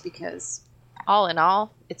 Ghosts, because all in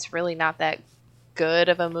all, it's really not that good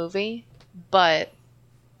of a movie, but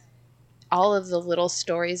all of the little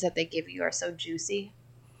stories that they give you are so juicy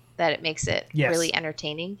that it makes it really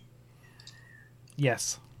entertaining.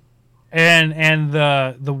 Yes. And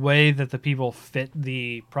the way that the people fit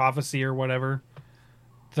the prophecy or whatever,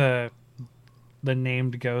 the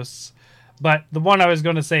named ghosts. But the one I was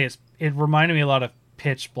going to say is it reminded me a lot of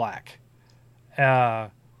Pitch Black. I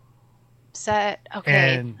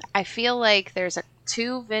feel like there's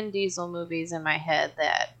two Vin Diesel movies in my head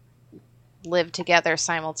that live together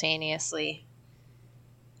simultaneously,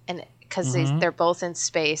 and because they're both in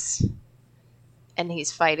space, and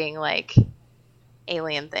he's fighting like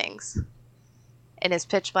alien things. And is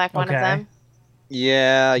Pitch Black one of them?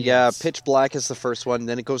 Yeah. Yes. Pitch Black is the first one.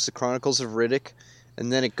 Then it goes to Chronicles of Riddick,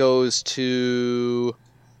 and then it goes to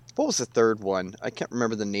what was the third one? I can't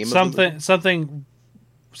remember the name of it.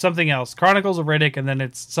 Something else. Chronicles of Riddick, and then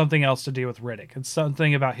it's something else to do with Riddick. It's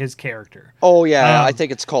something about his character. Oh yeah, I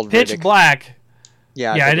think it's called Pitch Riddick. Black.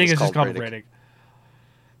 Yeah, I think it's just called Riddick.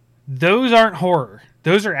 Those aren't horror.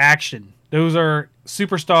 Those are action. Those are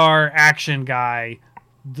superstar action guy.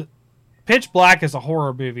 Pitch Black is a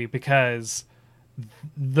horror movie because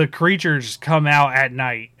the creatures come out at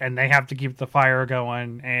night and they have to keep the fire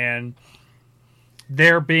going, and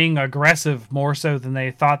they're being aggressive more so than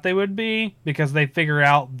they thought they would be, because they figure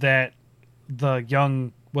out that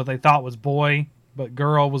what they thought was boy but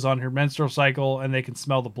girl was on her menstrual cycle, and they can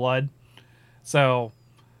smell the blood. So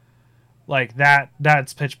like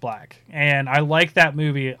that's Pitch Black, and I like that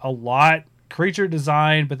movie a lot. Creature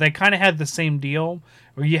design, but they kind of had the same deal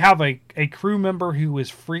where you have a crew member who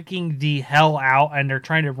is freaking the hell out, and they're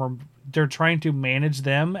trying to manage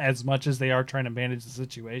them as much as they are trying to manage the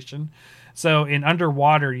situation. So in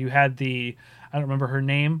Underwater, you had I don't remember her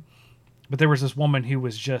name, but there was this woman who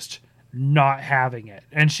was just not having it,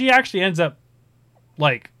 and she actually ends up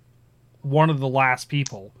like one of the last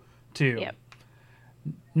people too. Yep.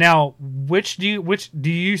 Now, which do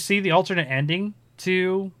you see the alternate ending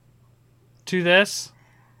to this?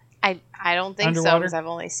 I don't think so, because I've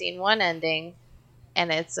only seen one ending,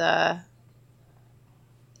 and it's a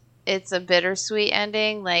bittersweet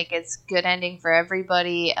ending. Like, it's good ending for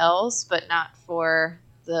everybody else, but not for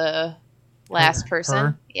the last person.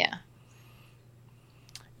 Her? Yeah.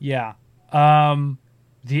 Yeah.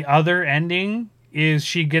 The other ending is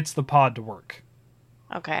she gets the pod to work.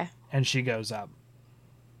 Okay. And she goes up.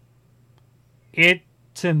 It,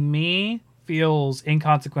 to me, feels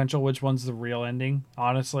inconsequential which one's the real ending,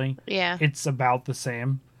 honestly. Yeah. It's about the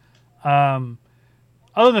same. Other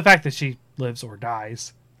than the fact that she lives or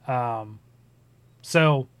dies.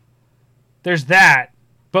 So there's that,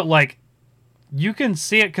 but like you can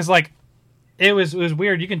see it, because like it was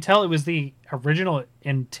weird. You can tell it was the original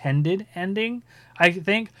intended ending, I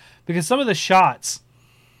think, because some of the shots,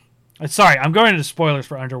 sorry, I'm going into spoilers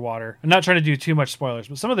for Underwater. I'm not trying to do too much spoilers,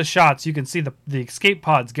 but some of the shots you can see the escape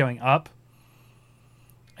pods going up,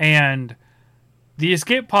 and the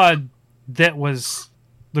escape pod that was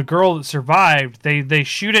the girl that survived, they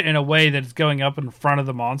shoot it in a way that it's going up in front of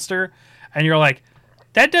the monster, and you're like,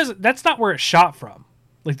 that's not where it's shot from.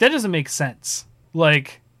 Like, that doesn't make sense.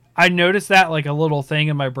 Like, I noticed that, like, a little thing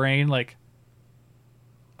in my brain, like,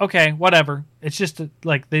 okay, whatever. It's just,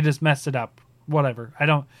 like, they just messed it up. Whatever. It's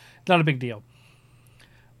not a big deal.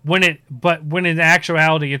 But when in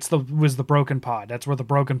actuality, was the broken pod. That's where the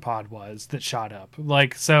broken pod was that shot up.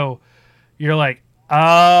 Like, so you're like,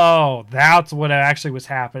 oh, that's what actually was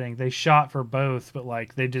happening. They shot for both, but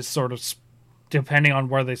like they just sort of, depending on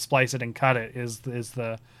where they splice it and cut it, is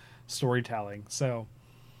the storytelling. So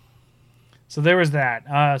So there was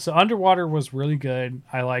that. So Underwater was really good.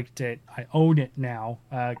 I liked it. I own it now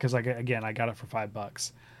because I got it for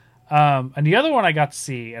 $5. And the other one I got to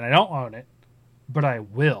see, and I don't own it, but I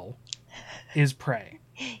will, is Prey.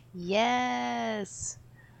 Yes.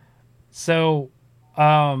 So,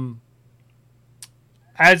 as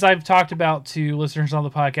I've talked about to listeners on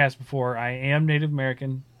the podcast before, I am Native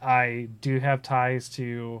American. I do have ties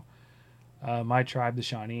to my tribe, the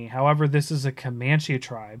Shawnee. However, this is a Comanche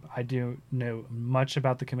tribe. I don't know much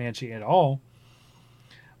about the Comanche at all.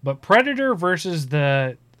 But Predator versus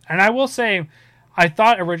and I will say, I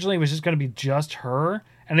thought originally it was just going to be just her,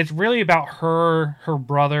 and it's really about her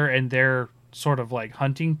brother, and their sort of like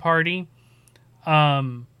hunting party.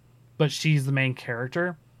 But she's the main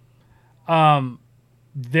character.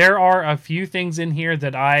 There are a few things in here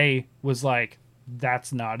that I was like,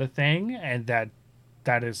 that's not a thing, and that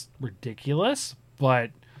is ridiculous, but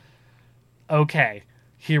okay,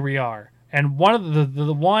 here we are. And one of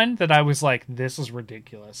the one that I was like, this is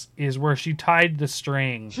ridiculous, is where she tied the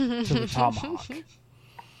string to the tomahawk.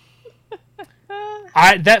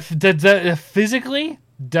 That physically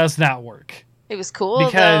does not work. It was cool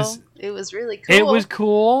because though. It was really cool. It was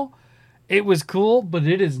cool. It was cool, but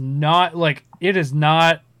it is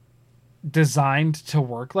not designed to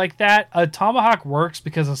work like that. A tomahawk works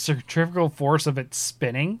because of the centrifugal force of it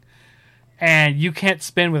spinning, and you can't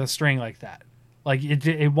spin with a string like that. Like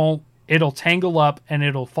it won't. It'll tangle up and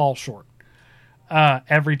it'll fall short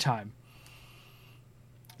every time.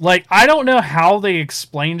 Like, I don't know how they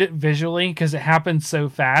explained it visually because it happens so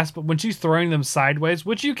fast, but when she's throwing them sideways,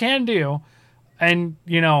 which you can do, and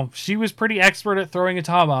she was pretty expert at throwing a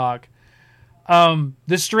tomahawk.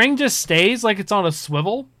 The string just stays like it's on a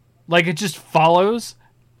swivel. Like, it just follows,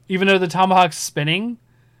 even though the tomahawk's spinning.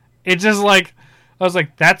 It just, like, I was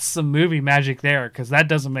like, that's some movie magic there, because that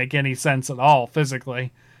doesn't make any sense at all,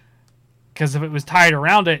 physically. Because if it was tied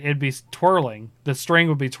around it, it'd be twirling. The string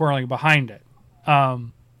would be twirling behind it.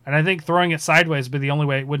 And I think throwing it sideways would be the only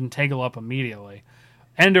way it wouldn't tangle up immediately.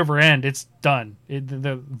 End over end, it's done.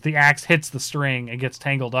 The axe hits the string and gets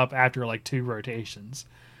tangled up after, like, 2 rotations.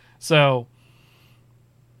 So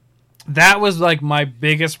that was like my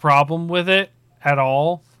biggest problem with it at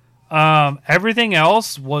all. Everything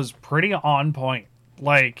else was pretty on point.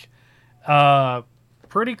 Like,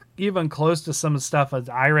 pretty even close to some stuff that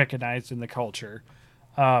I recognized in the culture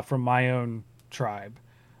from my own tribe.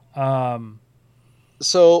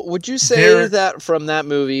 So would you say that from that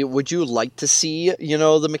movie, would you like to see,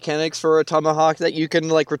 the mechanics for a tomahawk that you can,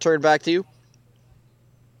 like, return back to you?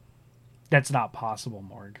 That's not possible,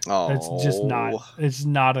 Morg. Oh. That's just not. It's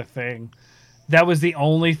not a thing. That was the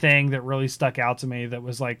only thing that really stuck out to me that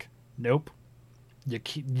was like, nope.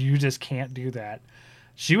 You just can't do that.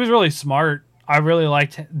 She was really smart. I really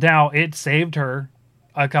liked. Now, it saved her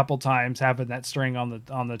a couple times having that string on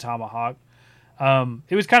the tomahawk.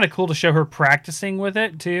 It was kind of cool to show her practicing with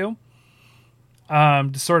it too.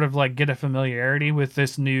 To sort of like get a familiarity with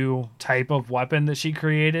this new type of weapon that she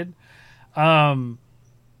created.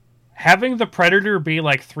 Having the Predator be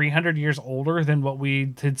like 300 years older than what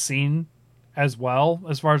we had seen as well,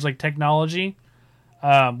 as far as like technology,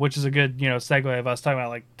 which is a good, segue of us talking about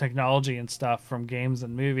like technology and stuff from games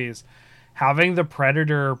and movies. Having the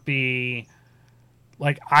Predator be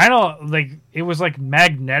like, it was like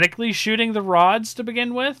magnetically shooting the rods to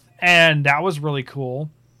begin with, and that was really cool.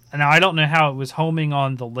 And now I don't know how it was homing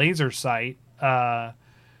on the laser sight, but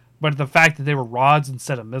the fact that they were rods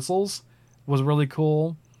instead of missiles was really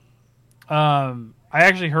cool. I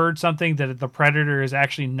actually heard something that the Predator is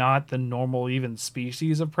actually not the normal even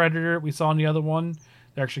species of Predator we saw in the other one.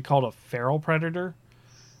 They're actually called a feral Predator,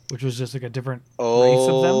 which was just like a different race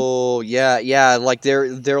of them. Oh, yeah, like they're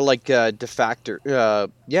like defector.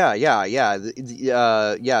 Yeah,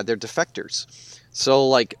 they're defectors. So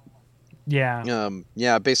like,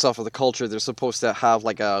 based off of the culture, they're supposed to have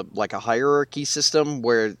like a hierarchy system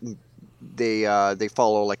where they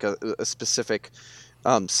follow like a specific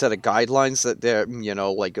set of guidelines that they're,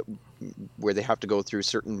 like where they have to go through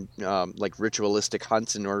certain like ritualistic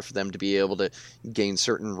hunts in order for them to be able to gain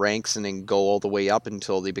certain ranks and then go all the way up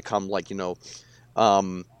until they become like, a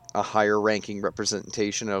higher ranking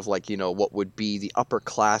representation of like, what would be the upper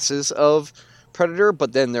classes of Predator.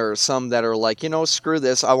 But then there are some that are like, screw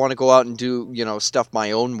this, I want to go out and do, stuff my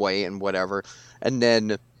own way and whatever. And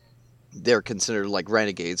then they're considered like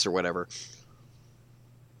renegades or whatever.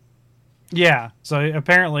 Yeah, so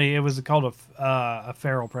apparently it was called a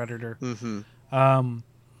feral Predator. Mm-hmm.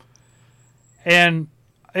 And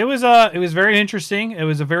it was very interesting. It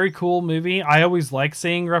was a very cool movie. I always like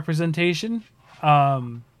seeing representation.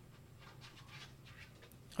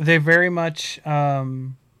 They very much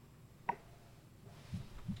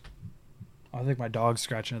I think my dog's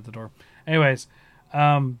scratching at the door. Anyways,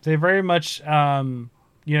 they very much,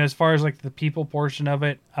 as far as like the people portion of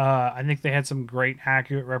it, I think they had some great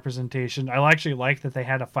accurate representation. I actually like that they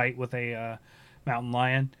had a fight with a mountain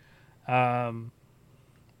lion. And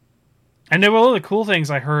then one of the cool things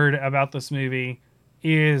I heard about this movie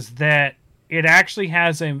is that it actually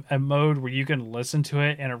has a mode where you can listen to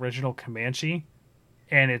it in original Comanche,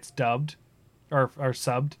 and it's dubbed or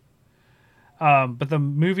subbed. But the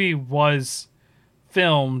movie was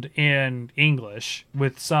filmed in English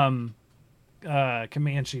with some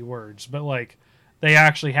Comanche words, but like they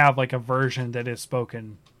actually have like a version that is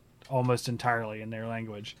spoken almost entirely in their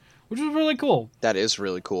language, which was really cool. That is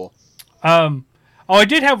really cool. I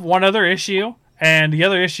did have one other issue, and the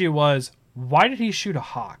other issue was, why did he shoot a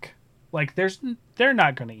hawk? Like, they're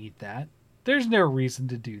not going to eat that. There's no reason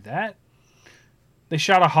to do that. They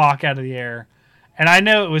shot a hawk out of the air, and I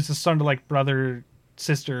know it was just sort of like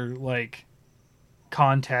brother-sister, like,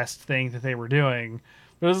 contest thing that they were doing,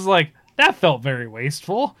 but it was like, that felt very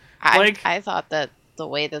wasteful. I thought that the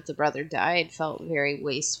way that the brother died felt very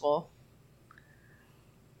wasteful.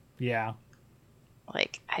 Yeah.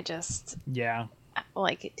 Yeah.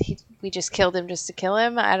 We just killed him just to kill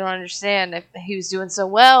him. I don't understand. If he was doing so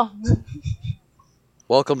well.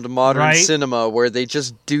 Welcome to modern cinema, where they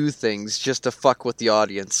just do things just to fuck with the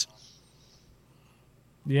audience.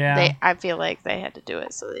 Yeah. I feel like they had to do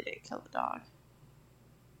it so they didn't kill the dog.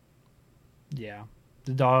 Yeah.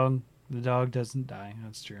 The dog doesn't die.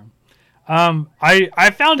 That's true.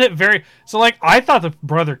 I found it very... So, like, I thought the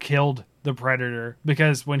brother killed the predator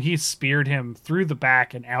because when he speared him through the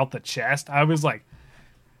back and out the chest, I was like,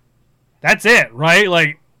 that's it, right?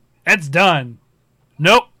 Like, that's done.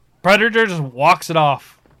 Nope. Predator just walks it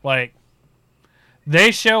off. Like,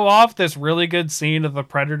 they show off this really good scene of the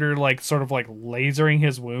predator, like, sort of like lasering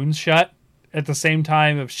his wounds shut at the same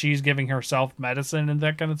time of she's giving herself medicine and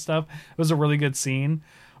that kind of stuff. It was a really good scene.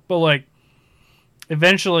 But, like,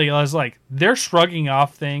 eventually I was like, they're shrugging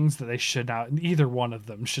off things that they should not, either one of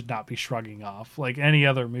them should not be shrugging off, like any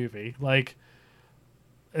other movie. Like,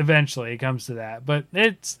 eventually it comes to that. But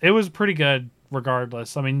it was pretty good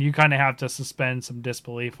regardless. I mean, you kind of have to suspend some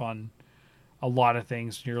disbelief on a lot of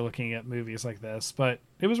things when you're looking at movies like this. But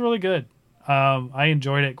it was really good. I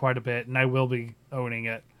enjoyed it quite a bit, and I will be owning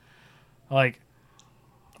it. Like,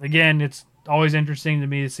 again, it's always interesting to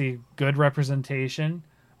me to see good representation.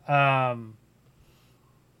 And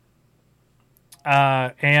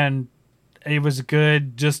it was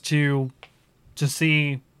good just to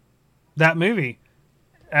see that movie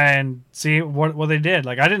and see what they did.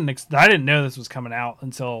 Like, I didn't know this was coming out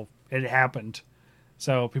until it happened.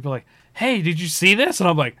 So people are like, hey, did you see this? And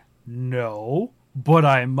I'm like, no, but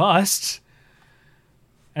I must.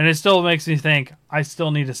 And it still makes me think I still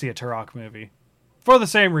need to see a Turok movie for the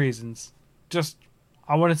same reasons. Just,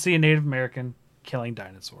 I want to see a Native American killing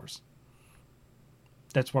dinosaurs.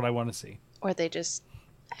 That's what I want to see. Or they just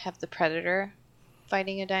have the predator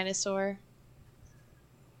fighting a dinosaur.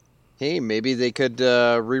 Hey, maybe they could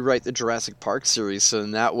rewrite the Jurassic Park series so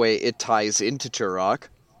in that way it ties into Turok.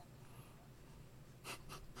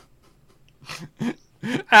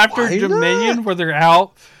 After Dominion, where they're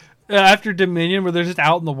out... After Dominion, where they're just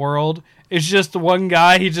out in the world, it's just the one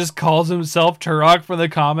guy, he just calls himself Turok for the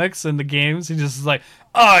comics and the games. He just is like,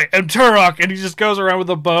 I am Turok, and he just goes around with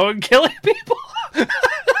a bow and killing people.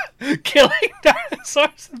 Killing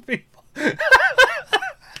dinosaurs and people.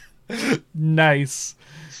 Nice.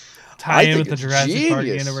 Tie in with the Jurassic Park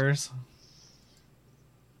universe.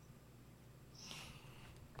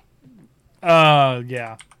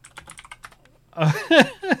 Yeah.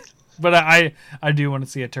 But I do want to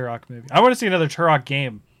see a Turok movie. I want to see another Turok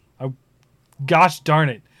game. Gosh darn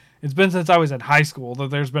it. It's been since I was in high school that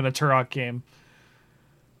there's been a Turok game.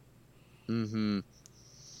 Mm-hmm.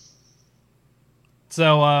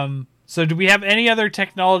 So do we have any other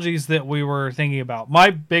technologies that we were thinking about? My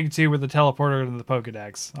big two were the teleporter and the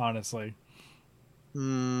Pokedex, honestly.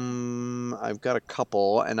 I've got a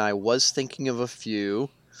couple, and I was thinking of a few.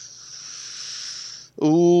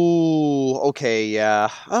 Ooh, okay, yeah.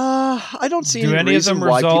 I don't see any reason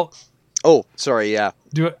why. Oh, sorry, yeah.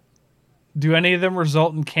 Do any of them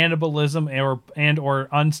result in cannibalism or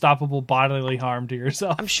unstoppable bodily harm to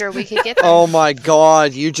yourself? I'm sure we could get them. Oh my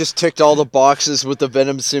god, you just ticked all the boxes with the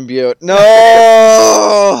Venom symbiote. No!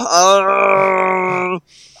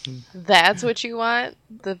 That's what you want?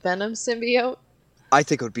 The Venom symbiote? I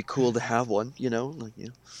think it would be cool to have one, you know?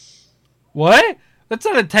 What? That's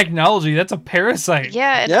not a technology. That's a parasite.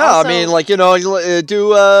 Yeah, and Yeah, also, I mean, like, do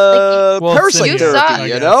Well, parasite you therapy, saw-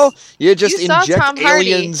 you know? You just You saw inject Tom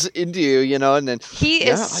Hardy. aliens into you, you know, and then he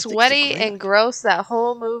Yeah, I is think it's a sweaty great and gross that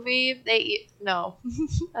whole movie. No,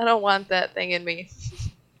 I don't want that thing in me.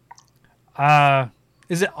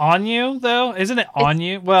 Is it on you though? Isn't it on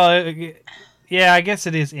you? Well, yeah, I guess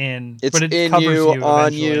it is in. it's but it in covers you, on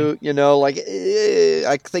eventually. you, you know, like,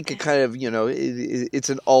 I think it kind of, you know, it's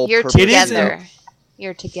an You're all-purpose. It is together.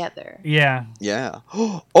 You're together. Yeah. Yeah.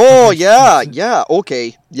 Oh, yeah, yeah,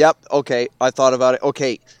 okay. Yep, okay. I thought about it.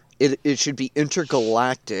 Okay, it should be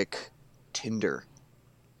intergalactic Tinder.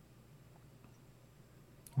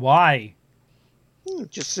 Why?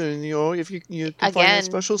 Just, you know, if you can find that Again,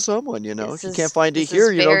 special someone, you know. this If you is- can't find it this is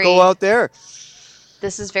here, you don't go very- out there.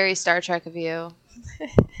 This is very Star Trek of you.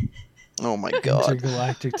 Oh, my God.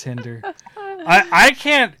 Intergalactic Tinder. I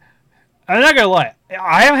can't. I'm not gonna lie.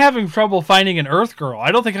 I am having trouble finding an Earth girl.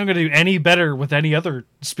 I don't think I'm gonna do any better with any other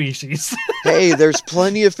species. Hey, there's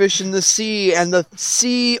plenty of fish in the sea, and the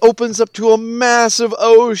sea opens up to a massive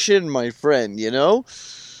ocean, my friend, you know?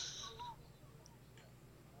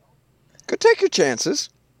 Go take your chances.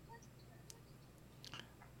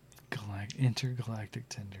 Intergalactic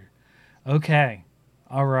Tinder. Okay.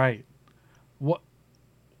 All right. What?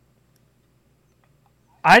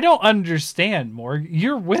 I don't understand, Morg.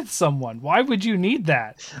 You're with someone. Why would you need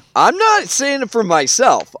that? I'm not saying it for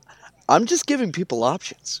myself. I'm just giving people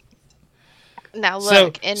options. Now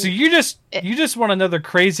look, so you just want another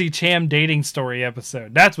crazy Cham dating story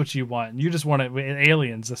episode. That's what you want. You just want it with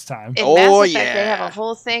aliens this time. in Oh, Mass Effect, they yeah. have a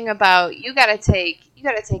whole thing about you gotta take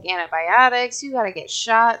antibiotics, you gotta get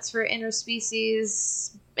shots for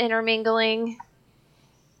interspecies intermingling.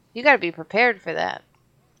 You gotta be prepared for that.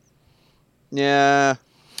 Yeah.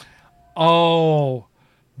 Oh,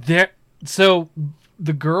 there. So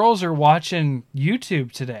the girls are watching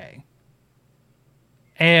YouTube today,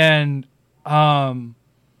 and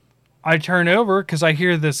I turn over because I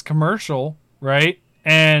hear this commercial, right?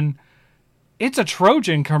 And it's a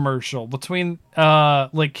Trojan commercial between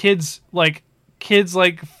like kids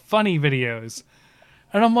like funny videos,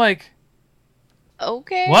 and I'm like,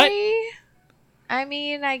 Okay. What? I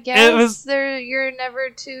mean, I guess was- you're never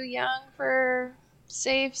too young for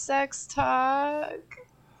safe sex talk.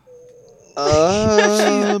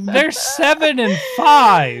 they're 7 and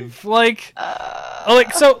 5, like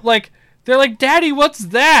they're like, Daddy, what's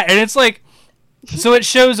that? And it's like, so it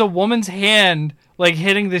shows a woman's hand like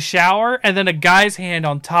hitting the shower, and then a guy's hand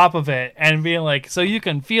on top of it, and being like, so you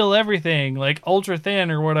can feel everything, like ultra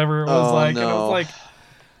thin or whatever it was Oh, like. And it no. was like,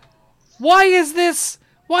 why is this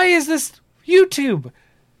YouTube?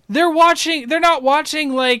 They're not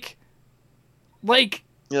watching like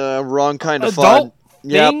Wrong kind of adult fun.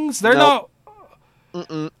 Yep. things. They're Nope.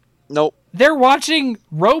 not. Nope. They're watching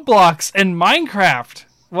Roblox and Minecraft.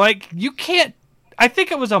 Like, you can't. I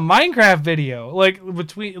think it was a Minecraft video, like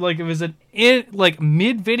it was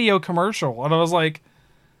mid video commercial, and I was like,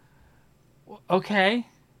 okay,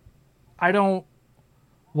 I don't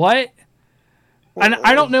what, and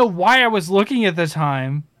I don't know why I was looking at the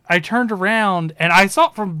time. I turned around and I saw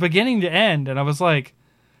it from beginning to end, and I was like,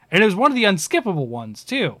 and it was one of the unskippable ones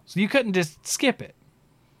too, so you couldn't just skip it.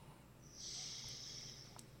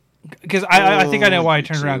 Because I think I know why I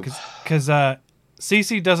turned around, because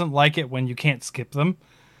Cece doesn't like it when you can't skip them,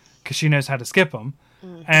 because she knows how to skip them.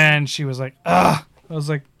 Mm-hmm. And she was like, ugh. I was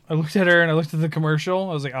like, I looked at her and I looked at the commercial.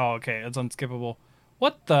 I was like, oh, okay, it's unskippable.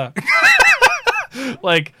 What the?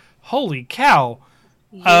 Like, holy cow.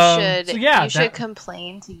 You so should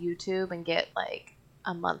complain to YouTube and get like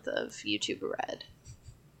a month of YouTube Red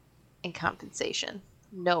in compensation.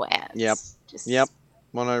 No ads. Yep. Yep.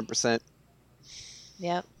 100%.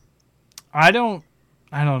 Yep. I don't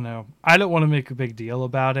know. I don't want to make a big deal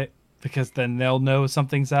about it, because then they'll know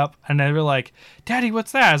something's up, and they're like, Daddy,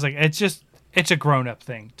 what's that? I was like, it's a grown-up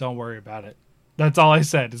thing. Don't worry about it. That's all I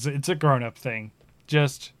said. Is it's a grown-up thing.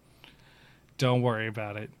 Just don't worry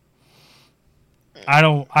about it. I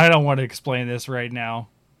don't want to explain this right now.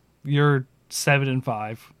 You're 7 and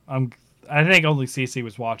 5. I think only Cece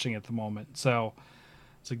was watching at the moment. So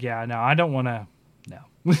yeah, no, I don't want to.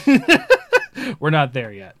 No. We're not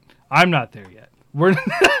there yet. I'm not there yet.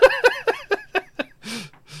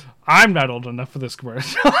 I'm not old enough for this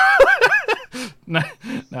commercial. No,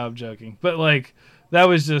 I'm joking. But like, that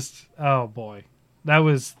was just, oh boy, that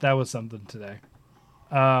was something today.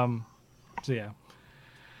 So yeah.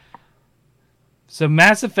 So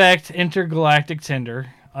Mass Effect Intergalactic Tinder.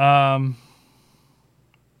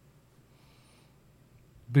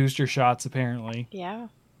 Booster shots, apparently. Yeah.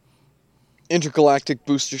 Intergalactic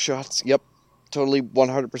booster shots. Yep. Totally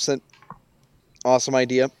 100%. Awesome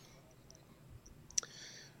idea.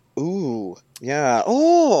 Ooh, yeah.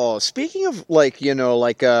 Oh, speaking of like,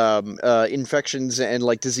 infections and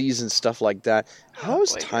like disease and stuff like that, how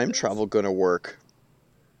is boy, time goodness. travel going to work?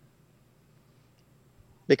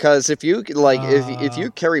 Because if you like, if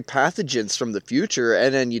you carry pathogens from the future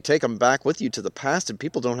and then you take them back with you to the past, and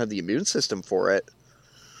people don't have the immune system for it.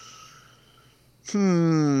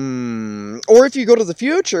 Or if you go to the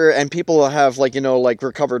future and people have like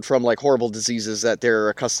recovered from like horrible diseases that they're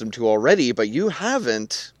accustomed to already, but you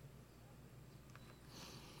haven't.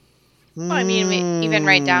 Well, I mean, even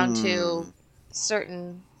right down to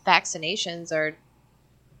certain vaccinations are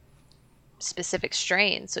specific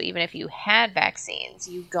strains. So even if you had vaccines,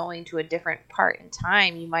 you going to a different part in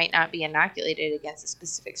time, you might not be inoculated against a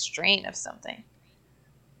specific strain of something.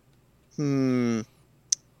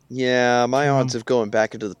 Yeah, my True. odds of going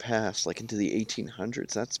back into the past, like into the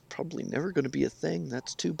 1800s, that's probably never going to be a thing.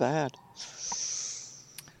 That's too bad.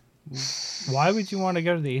 Why would you want to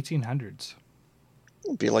go to the 1800s?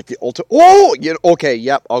 It'd be like the ultimate. Oh, okay,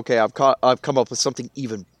 yep, okay. I've come up with something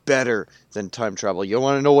even better than time travel. You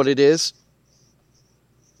want to know what it is?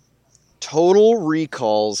 Total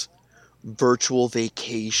Recall's Virtual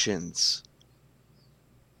Vacations.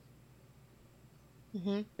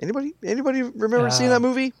 Mm-hmm. Anybody remember seeing that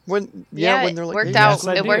movie? When they're like, worked hey, out.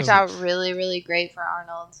 I It worked do. out really, really great for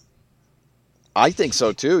Arnold. I think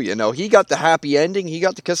so too. He got the happy ending. He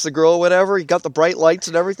got to kiss the girl, or whatever. He got the bright lights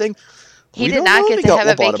and everything. He We did don't not know if get he to got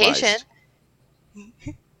have a lobotomized. vacation.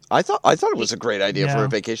 I thought it was a great idea for Yeah. a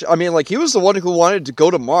vacation. I mean, like, he was the one who wanted to go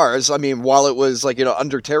to Mars. I mean, while it was like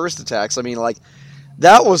under terrorist attacks. I mean, like,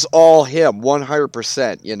 that was all him,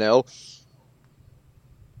 100%.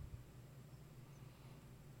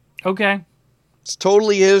 Okay. It's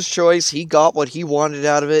totally his choice. He got what he wanted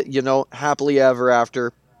out of it. Happily ever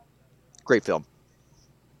after. Great film.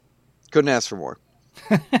 Couldn't ask for more.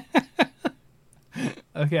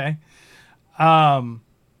 Okay.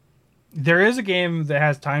 There is a game that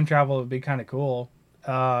has time travel that would be kind of cool.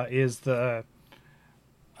 Is the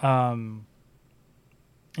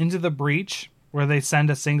Into the Breach, where they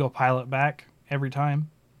send a single pilot back every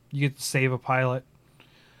time. You get to save a pilot.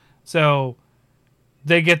 So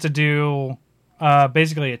they get to do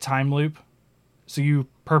basically a time loop. So you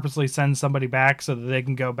purposely send somebody back so that they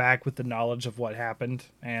can go back with the knowledge of what happened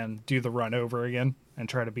and do the run over again and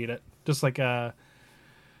try to beat it. Just like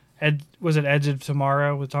was it Edge of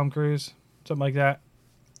Tomorrow with Tom Cruise? Something like that.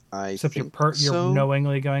 Except think you're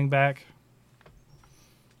knowingly going back.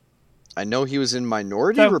 I know he was in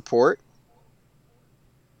Minority Report.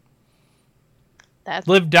 That's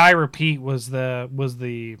Live, Die, Repeat was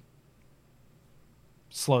the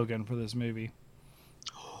slogan for this movie.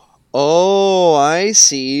 Oh, I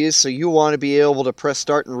see. So you want to be able to press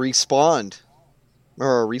start and respawn.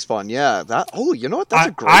 Or respawn, yeah. You know what? That's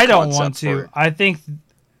a great I don't concept want to. for... I think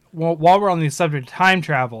while we're on the subject of time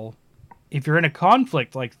travel, if you're in a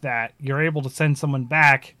conflict like that, you're able to send someone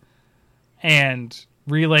back and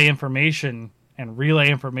relay information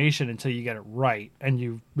until you get it right and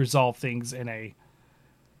you resolve things in a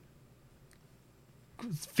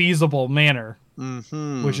feasible manner,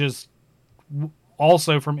 which is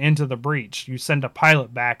also from Into the Breach. You send a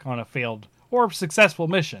pilot back on a failed or successful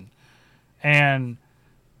mission, and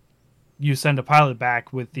you send a pilot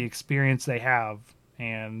back with the experience they have,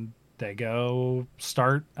 and they go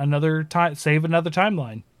start another time, save another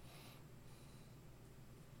timeline.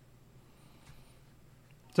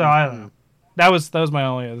 So I don't know. That was my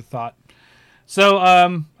only other thought. So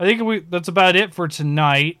I think that's about it for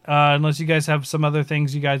tonight. Unless you guys have some other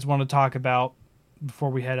things you guys want to talk about before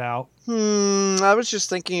we head out. I was just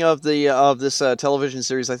thinking of this television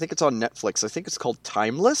series. I think it's on Netflix. I think it's called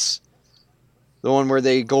Timeless. The one where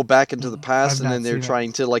they go back into the past and then they're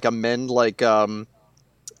trying to like amend like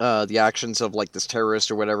the actions of like this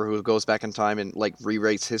terrorist or whatever who goes back in time and like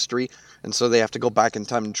rewrites history, and so they have to go back in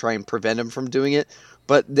time and try and prevent him from doing it.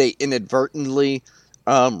 But they inadvertently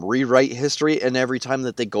rewrite history, and every time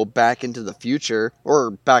that they go back into the future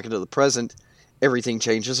or back into the present, everything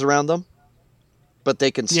changes around them. But they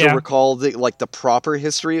can still recall the proper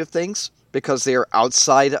history of things because they are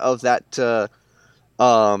outside of that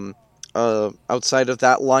line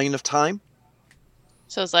of time.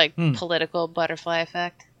 So it's like political butterfly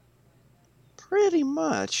effect. Pretty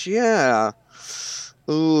much, yeah.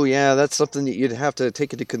 Ooh, yeah, that's something that you'd have to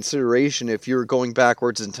take into consideration if you're going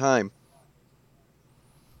backwards in time.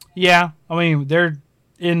 Yeah, I mean, they're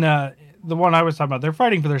in the one I was talking about. They're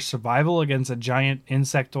fighting for their survival against a giant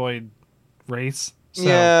insectoid race.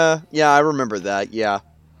 So, yeah, I remember that. Yeah.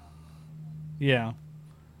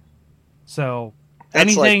 So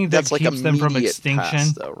That's anything that's that keeps them from immediate extinction,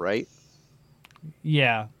 past, though, right?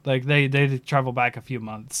 Yeah, like they travel back a few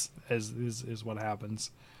months is what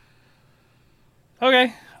happens.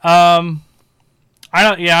 Okay. I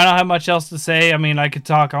don't have much else to say. I mean, I could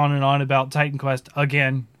talk on and on about Titan Quest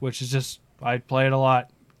again, which is just I play it a lot.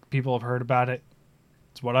 People have heard about it.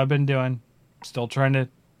 It's what I've been doing. Still trying to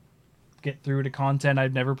get through to content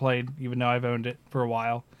I've never played, even though I've owned it for a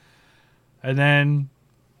while. And then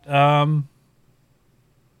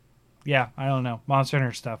yeah, I don't know. Monster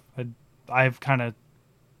Hunter stuff. I've kind of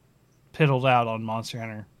piddled out on Monster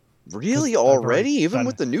Hunter. Really? Already? Even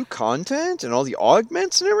with the new content and all the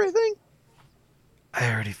augments and everything? I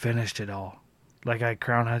already finished it all. Like, I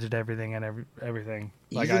crown hunted everything and everything.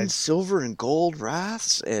 Like Even silver and gold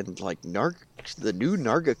wraths and, like, the new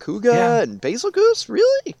Nargacuga and Basil Goose?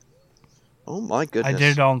 Really? Oh, my goodness. I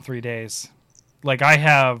did it all in 3 days. Like, I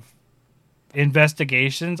have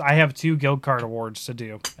investigations. I have 2 guild card awards to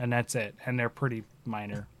do, and that's it. And they're pretty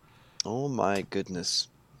minor. Oh, my goodness.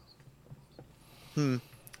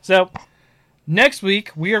 So, next week,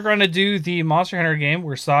 we are going to do the Monster Hunter game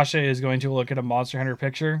where Sasha is going to look at a Monster Hunter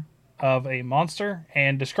picture of a monster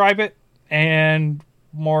and describe it, and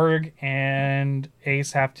Morg and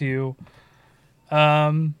Ace have to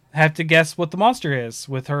guess what the monster is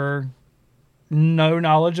with her no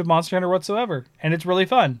knowledge of Monster Hunter whatsoever, and it's really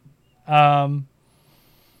fun. And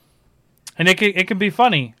it can be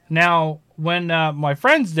funny. Now, when my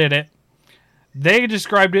friends did it, they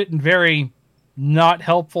described it in very not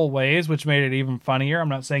helpful ways, which made it even funnier. I'm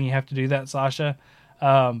not saying you have to do that, Sasha.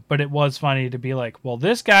 But it was funny to be like, well,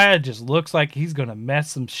 this guy just looks like he's going to mess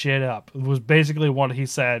some shit up. It was basically what he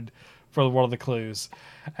said for one of the clues.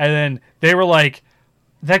 And then they were like,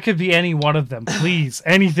 that could be any one of them. Please,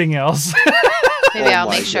 anything else. Maybe I'll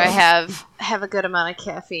make sure I have a good amount of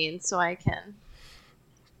caffeine so I can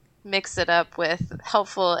mix it up with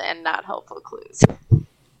helpful and not helpful clues.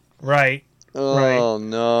 Right. Oh,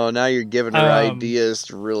 no. Now you're giving her ideas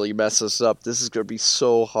to really mess us up. This is going to be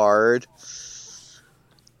so hard.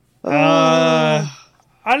 I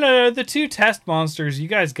don't know. The 2 test monsters you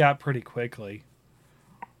guys got pretty quickly.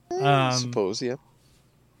 I suppose, yeah.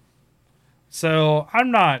 So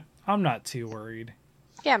I'm not too worried.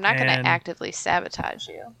 Yeah, I'm not going to actively sabotage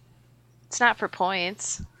you. It's not for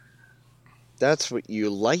points. That's what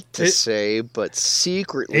you like to say, but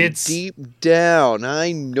secretly, deep down,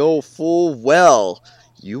 I know full well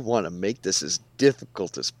you want to make this as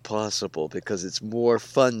difficult as possible because it's more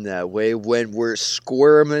fun that way when we're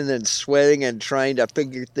squirming and sweating and trying to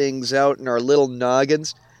figure things out in our little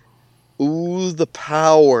noggins. Ooh, the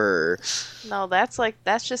power. No, that's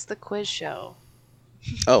just the quiz show.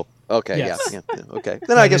 Oh, okay, yes. yeah, okay.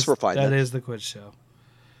 Then I guess we're fine. That is the quiz show.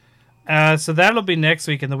 So that'll be next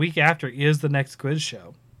week, and the week after is the next quiz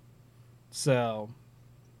show. So,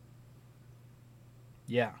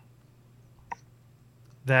 yeah.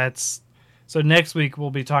 So next week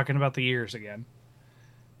we'll be talking about the years again.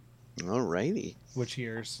 Alrighty. Which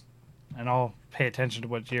years. And I'll pay attention to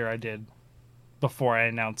what year I did before I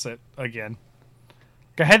announce it again.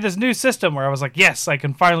 I had this new system where I was like, yes, I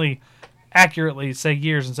can finally accurately say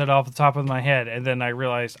years instead of off the top of my head. And then I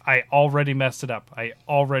realized I already messed it up. I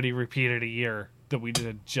already repeated a year that we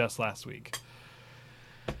did just last week.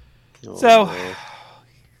 Oh, so, no.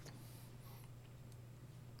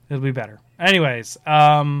 It'll be better. Anyways,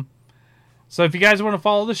 so if you guys want to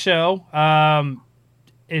follow the show,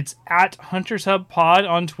 it's at Hunters Hub Pod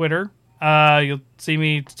on Twitter. You'll see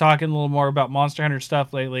me talking a little more about Monster Hunter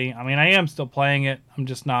stuff lately. I mean, I am still playing it. I'm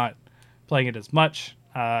just not playing it as much.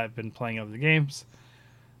 I've been playing other games.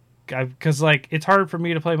 Because, like, it's hard for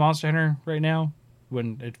me to play Monster Hunter right now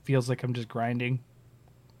when it feels like I'm just grinding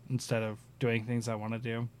instead of doing things I want to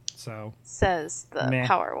do. So says the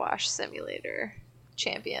Power Wash Simulator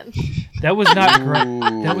champion. That was not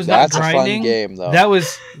that was that's not grinding. A fun game, though. That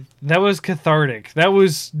was cathartic. That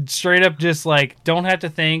was straight up just like don't have to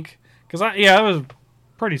think. Because it was a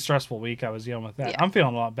pretty stressful week I was dealing with that. Yeah. I'm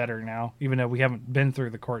feeling a lot better now, even though we haven't been through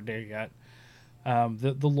the court date yet.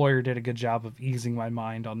 The lawyer did a good job of easing my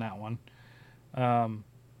mind on that one.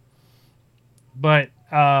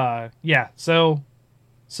 Yeah. So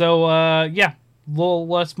yeah, a little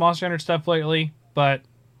less Monster Hunter stuff lately, but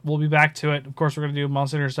we'll be back to it. Of course, we're going to do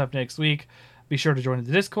Monster Hunter stuff next week. Be sure to join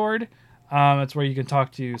the Discord. That's where you can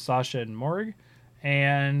talk to Sasha and Morg.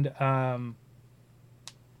 And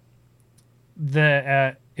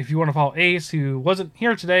if you want to follow Ace, who wasn't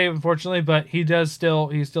here today, unfortunately, but he's still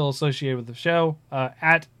associated with the show,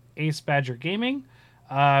 at Ace Badger Gaming.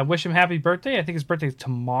 Wish him happy birthday. I think his birthday's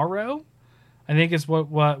tomorrow. I think it's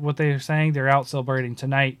what they're saying. They're out celebrating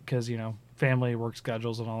tonight because, family work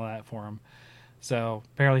schedules and all that for him. So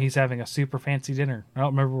apparently he's having a super fancy dinner. I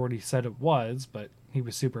don't remember what he said it was, but he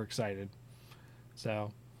was super excited.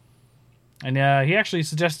 So, and he actually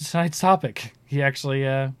suggested tonight's topic. He actually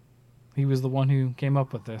he was the one who came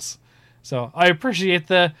up with this. So I appreciate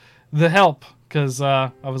the help, because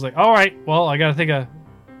I was like, all right, well, I got to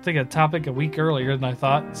think a topic a week earlier than I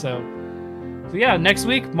thought. So yeah, next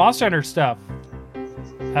week, Monster Hunter stuff.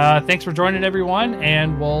 Thanks for joining, everyone,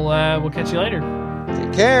 and we'll catch you later.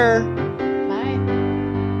 Take care.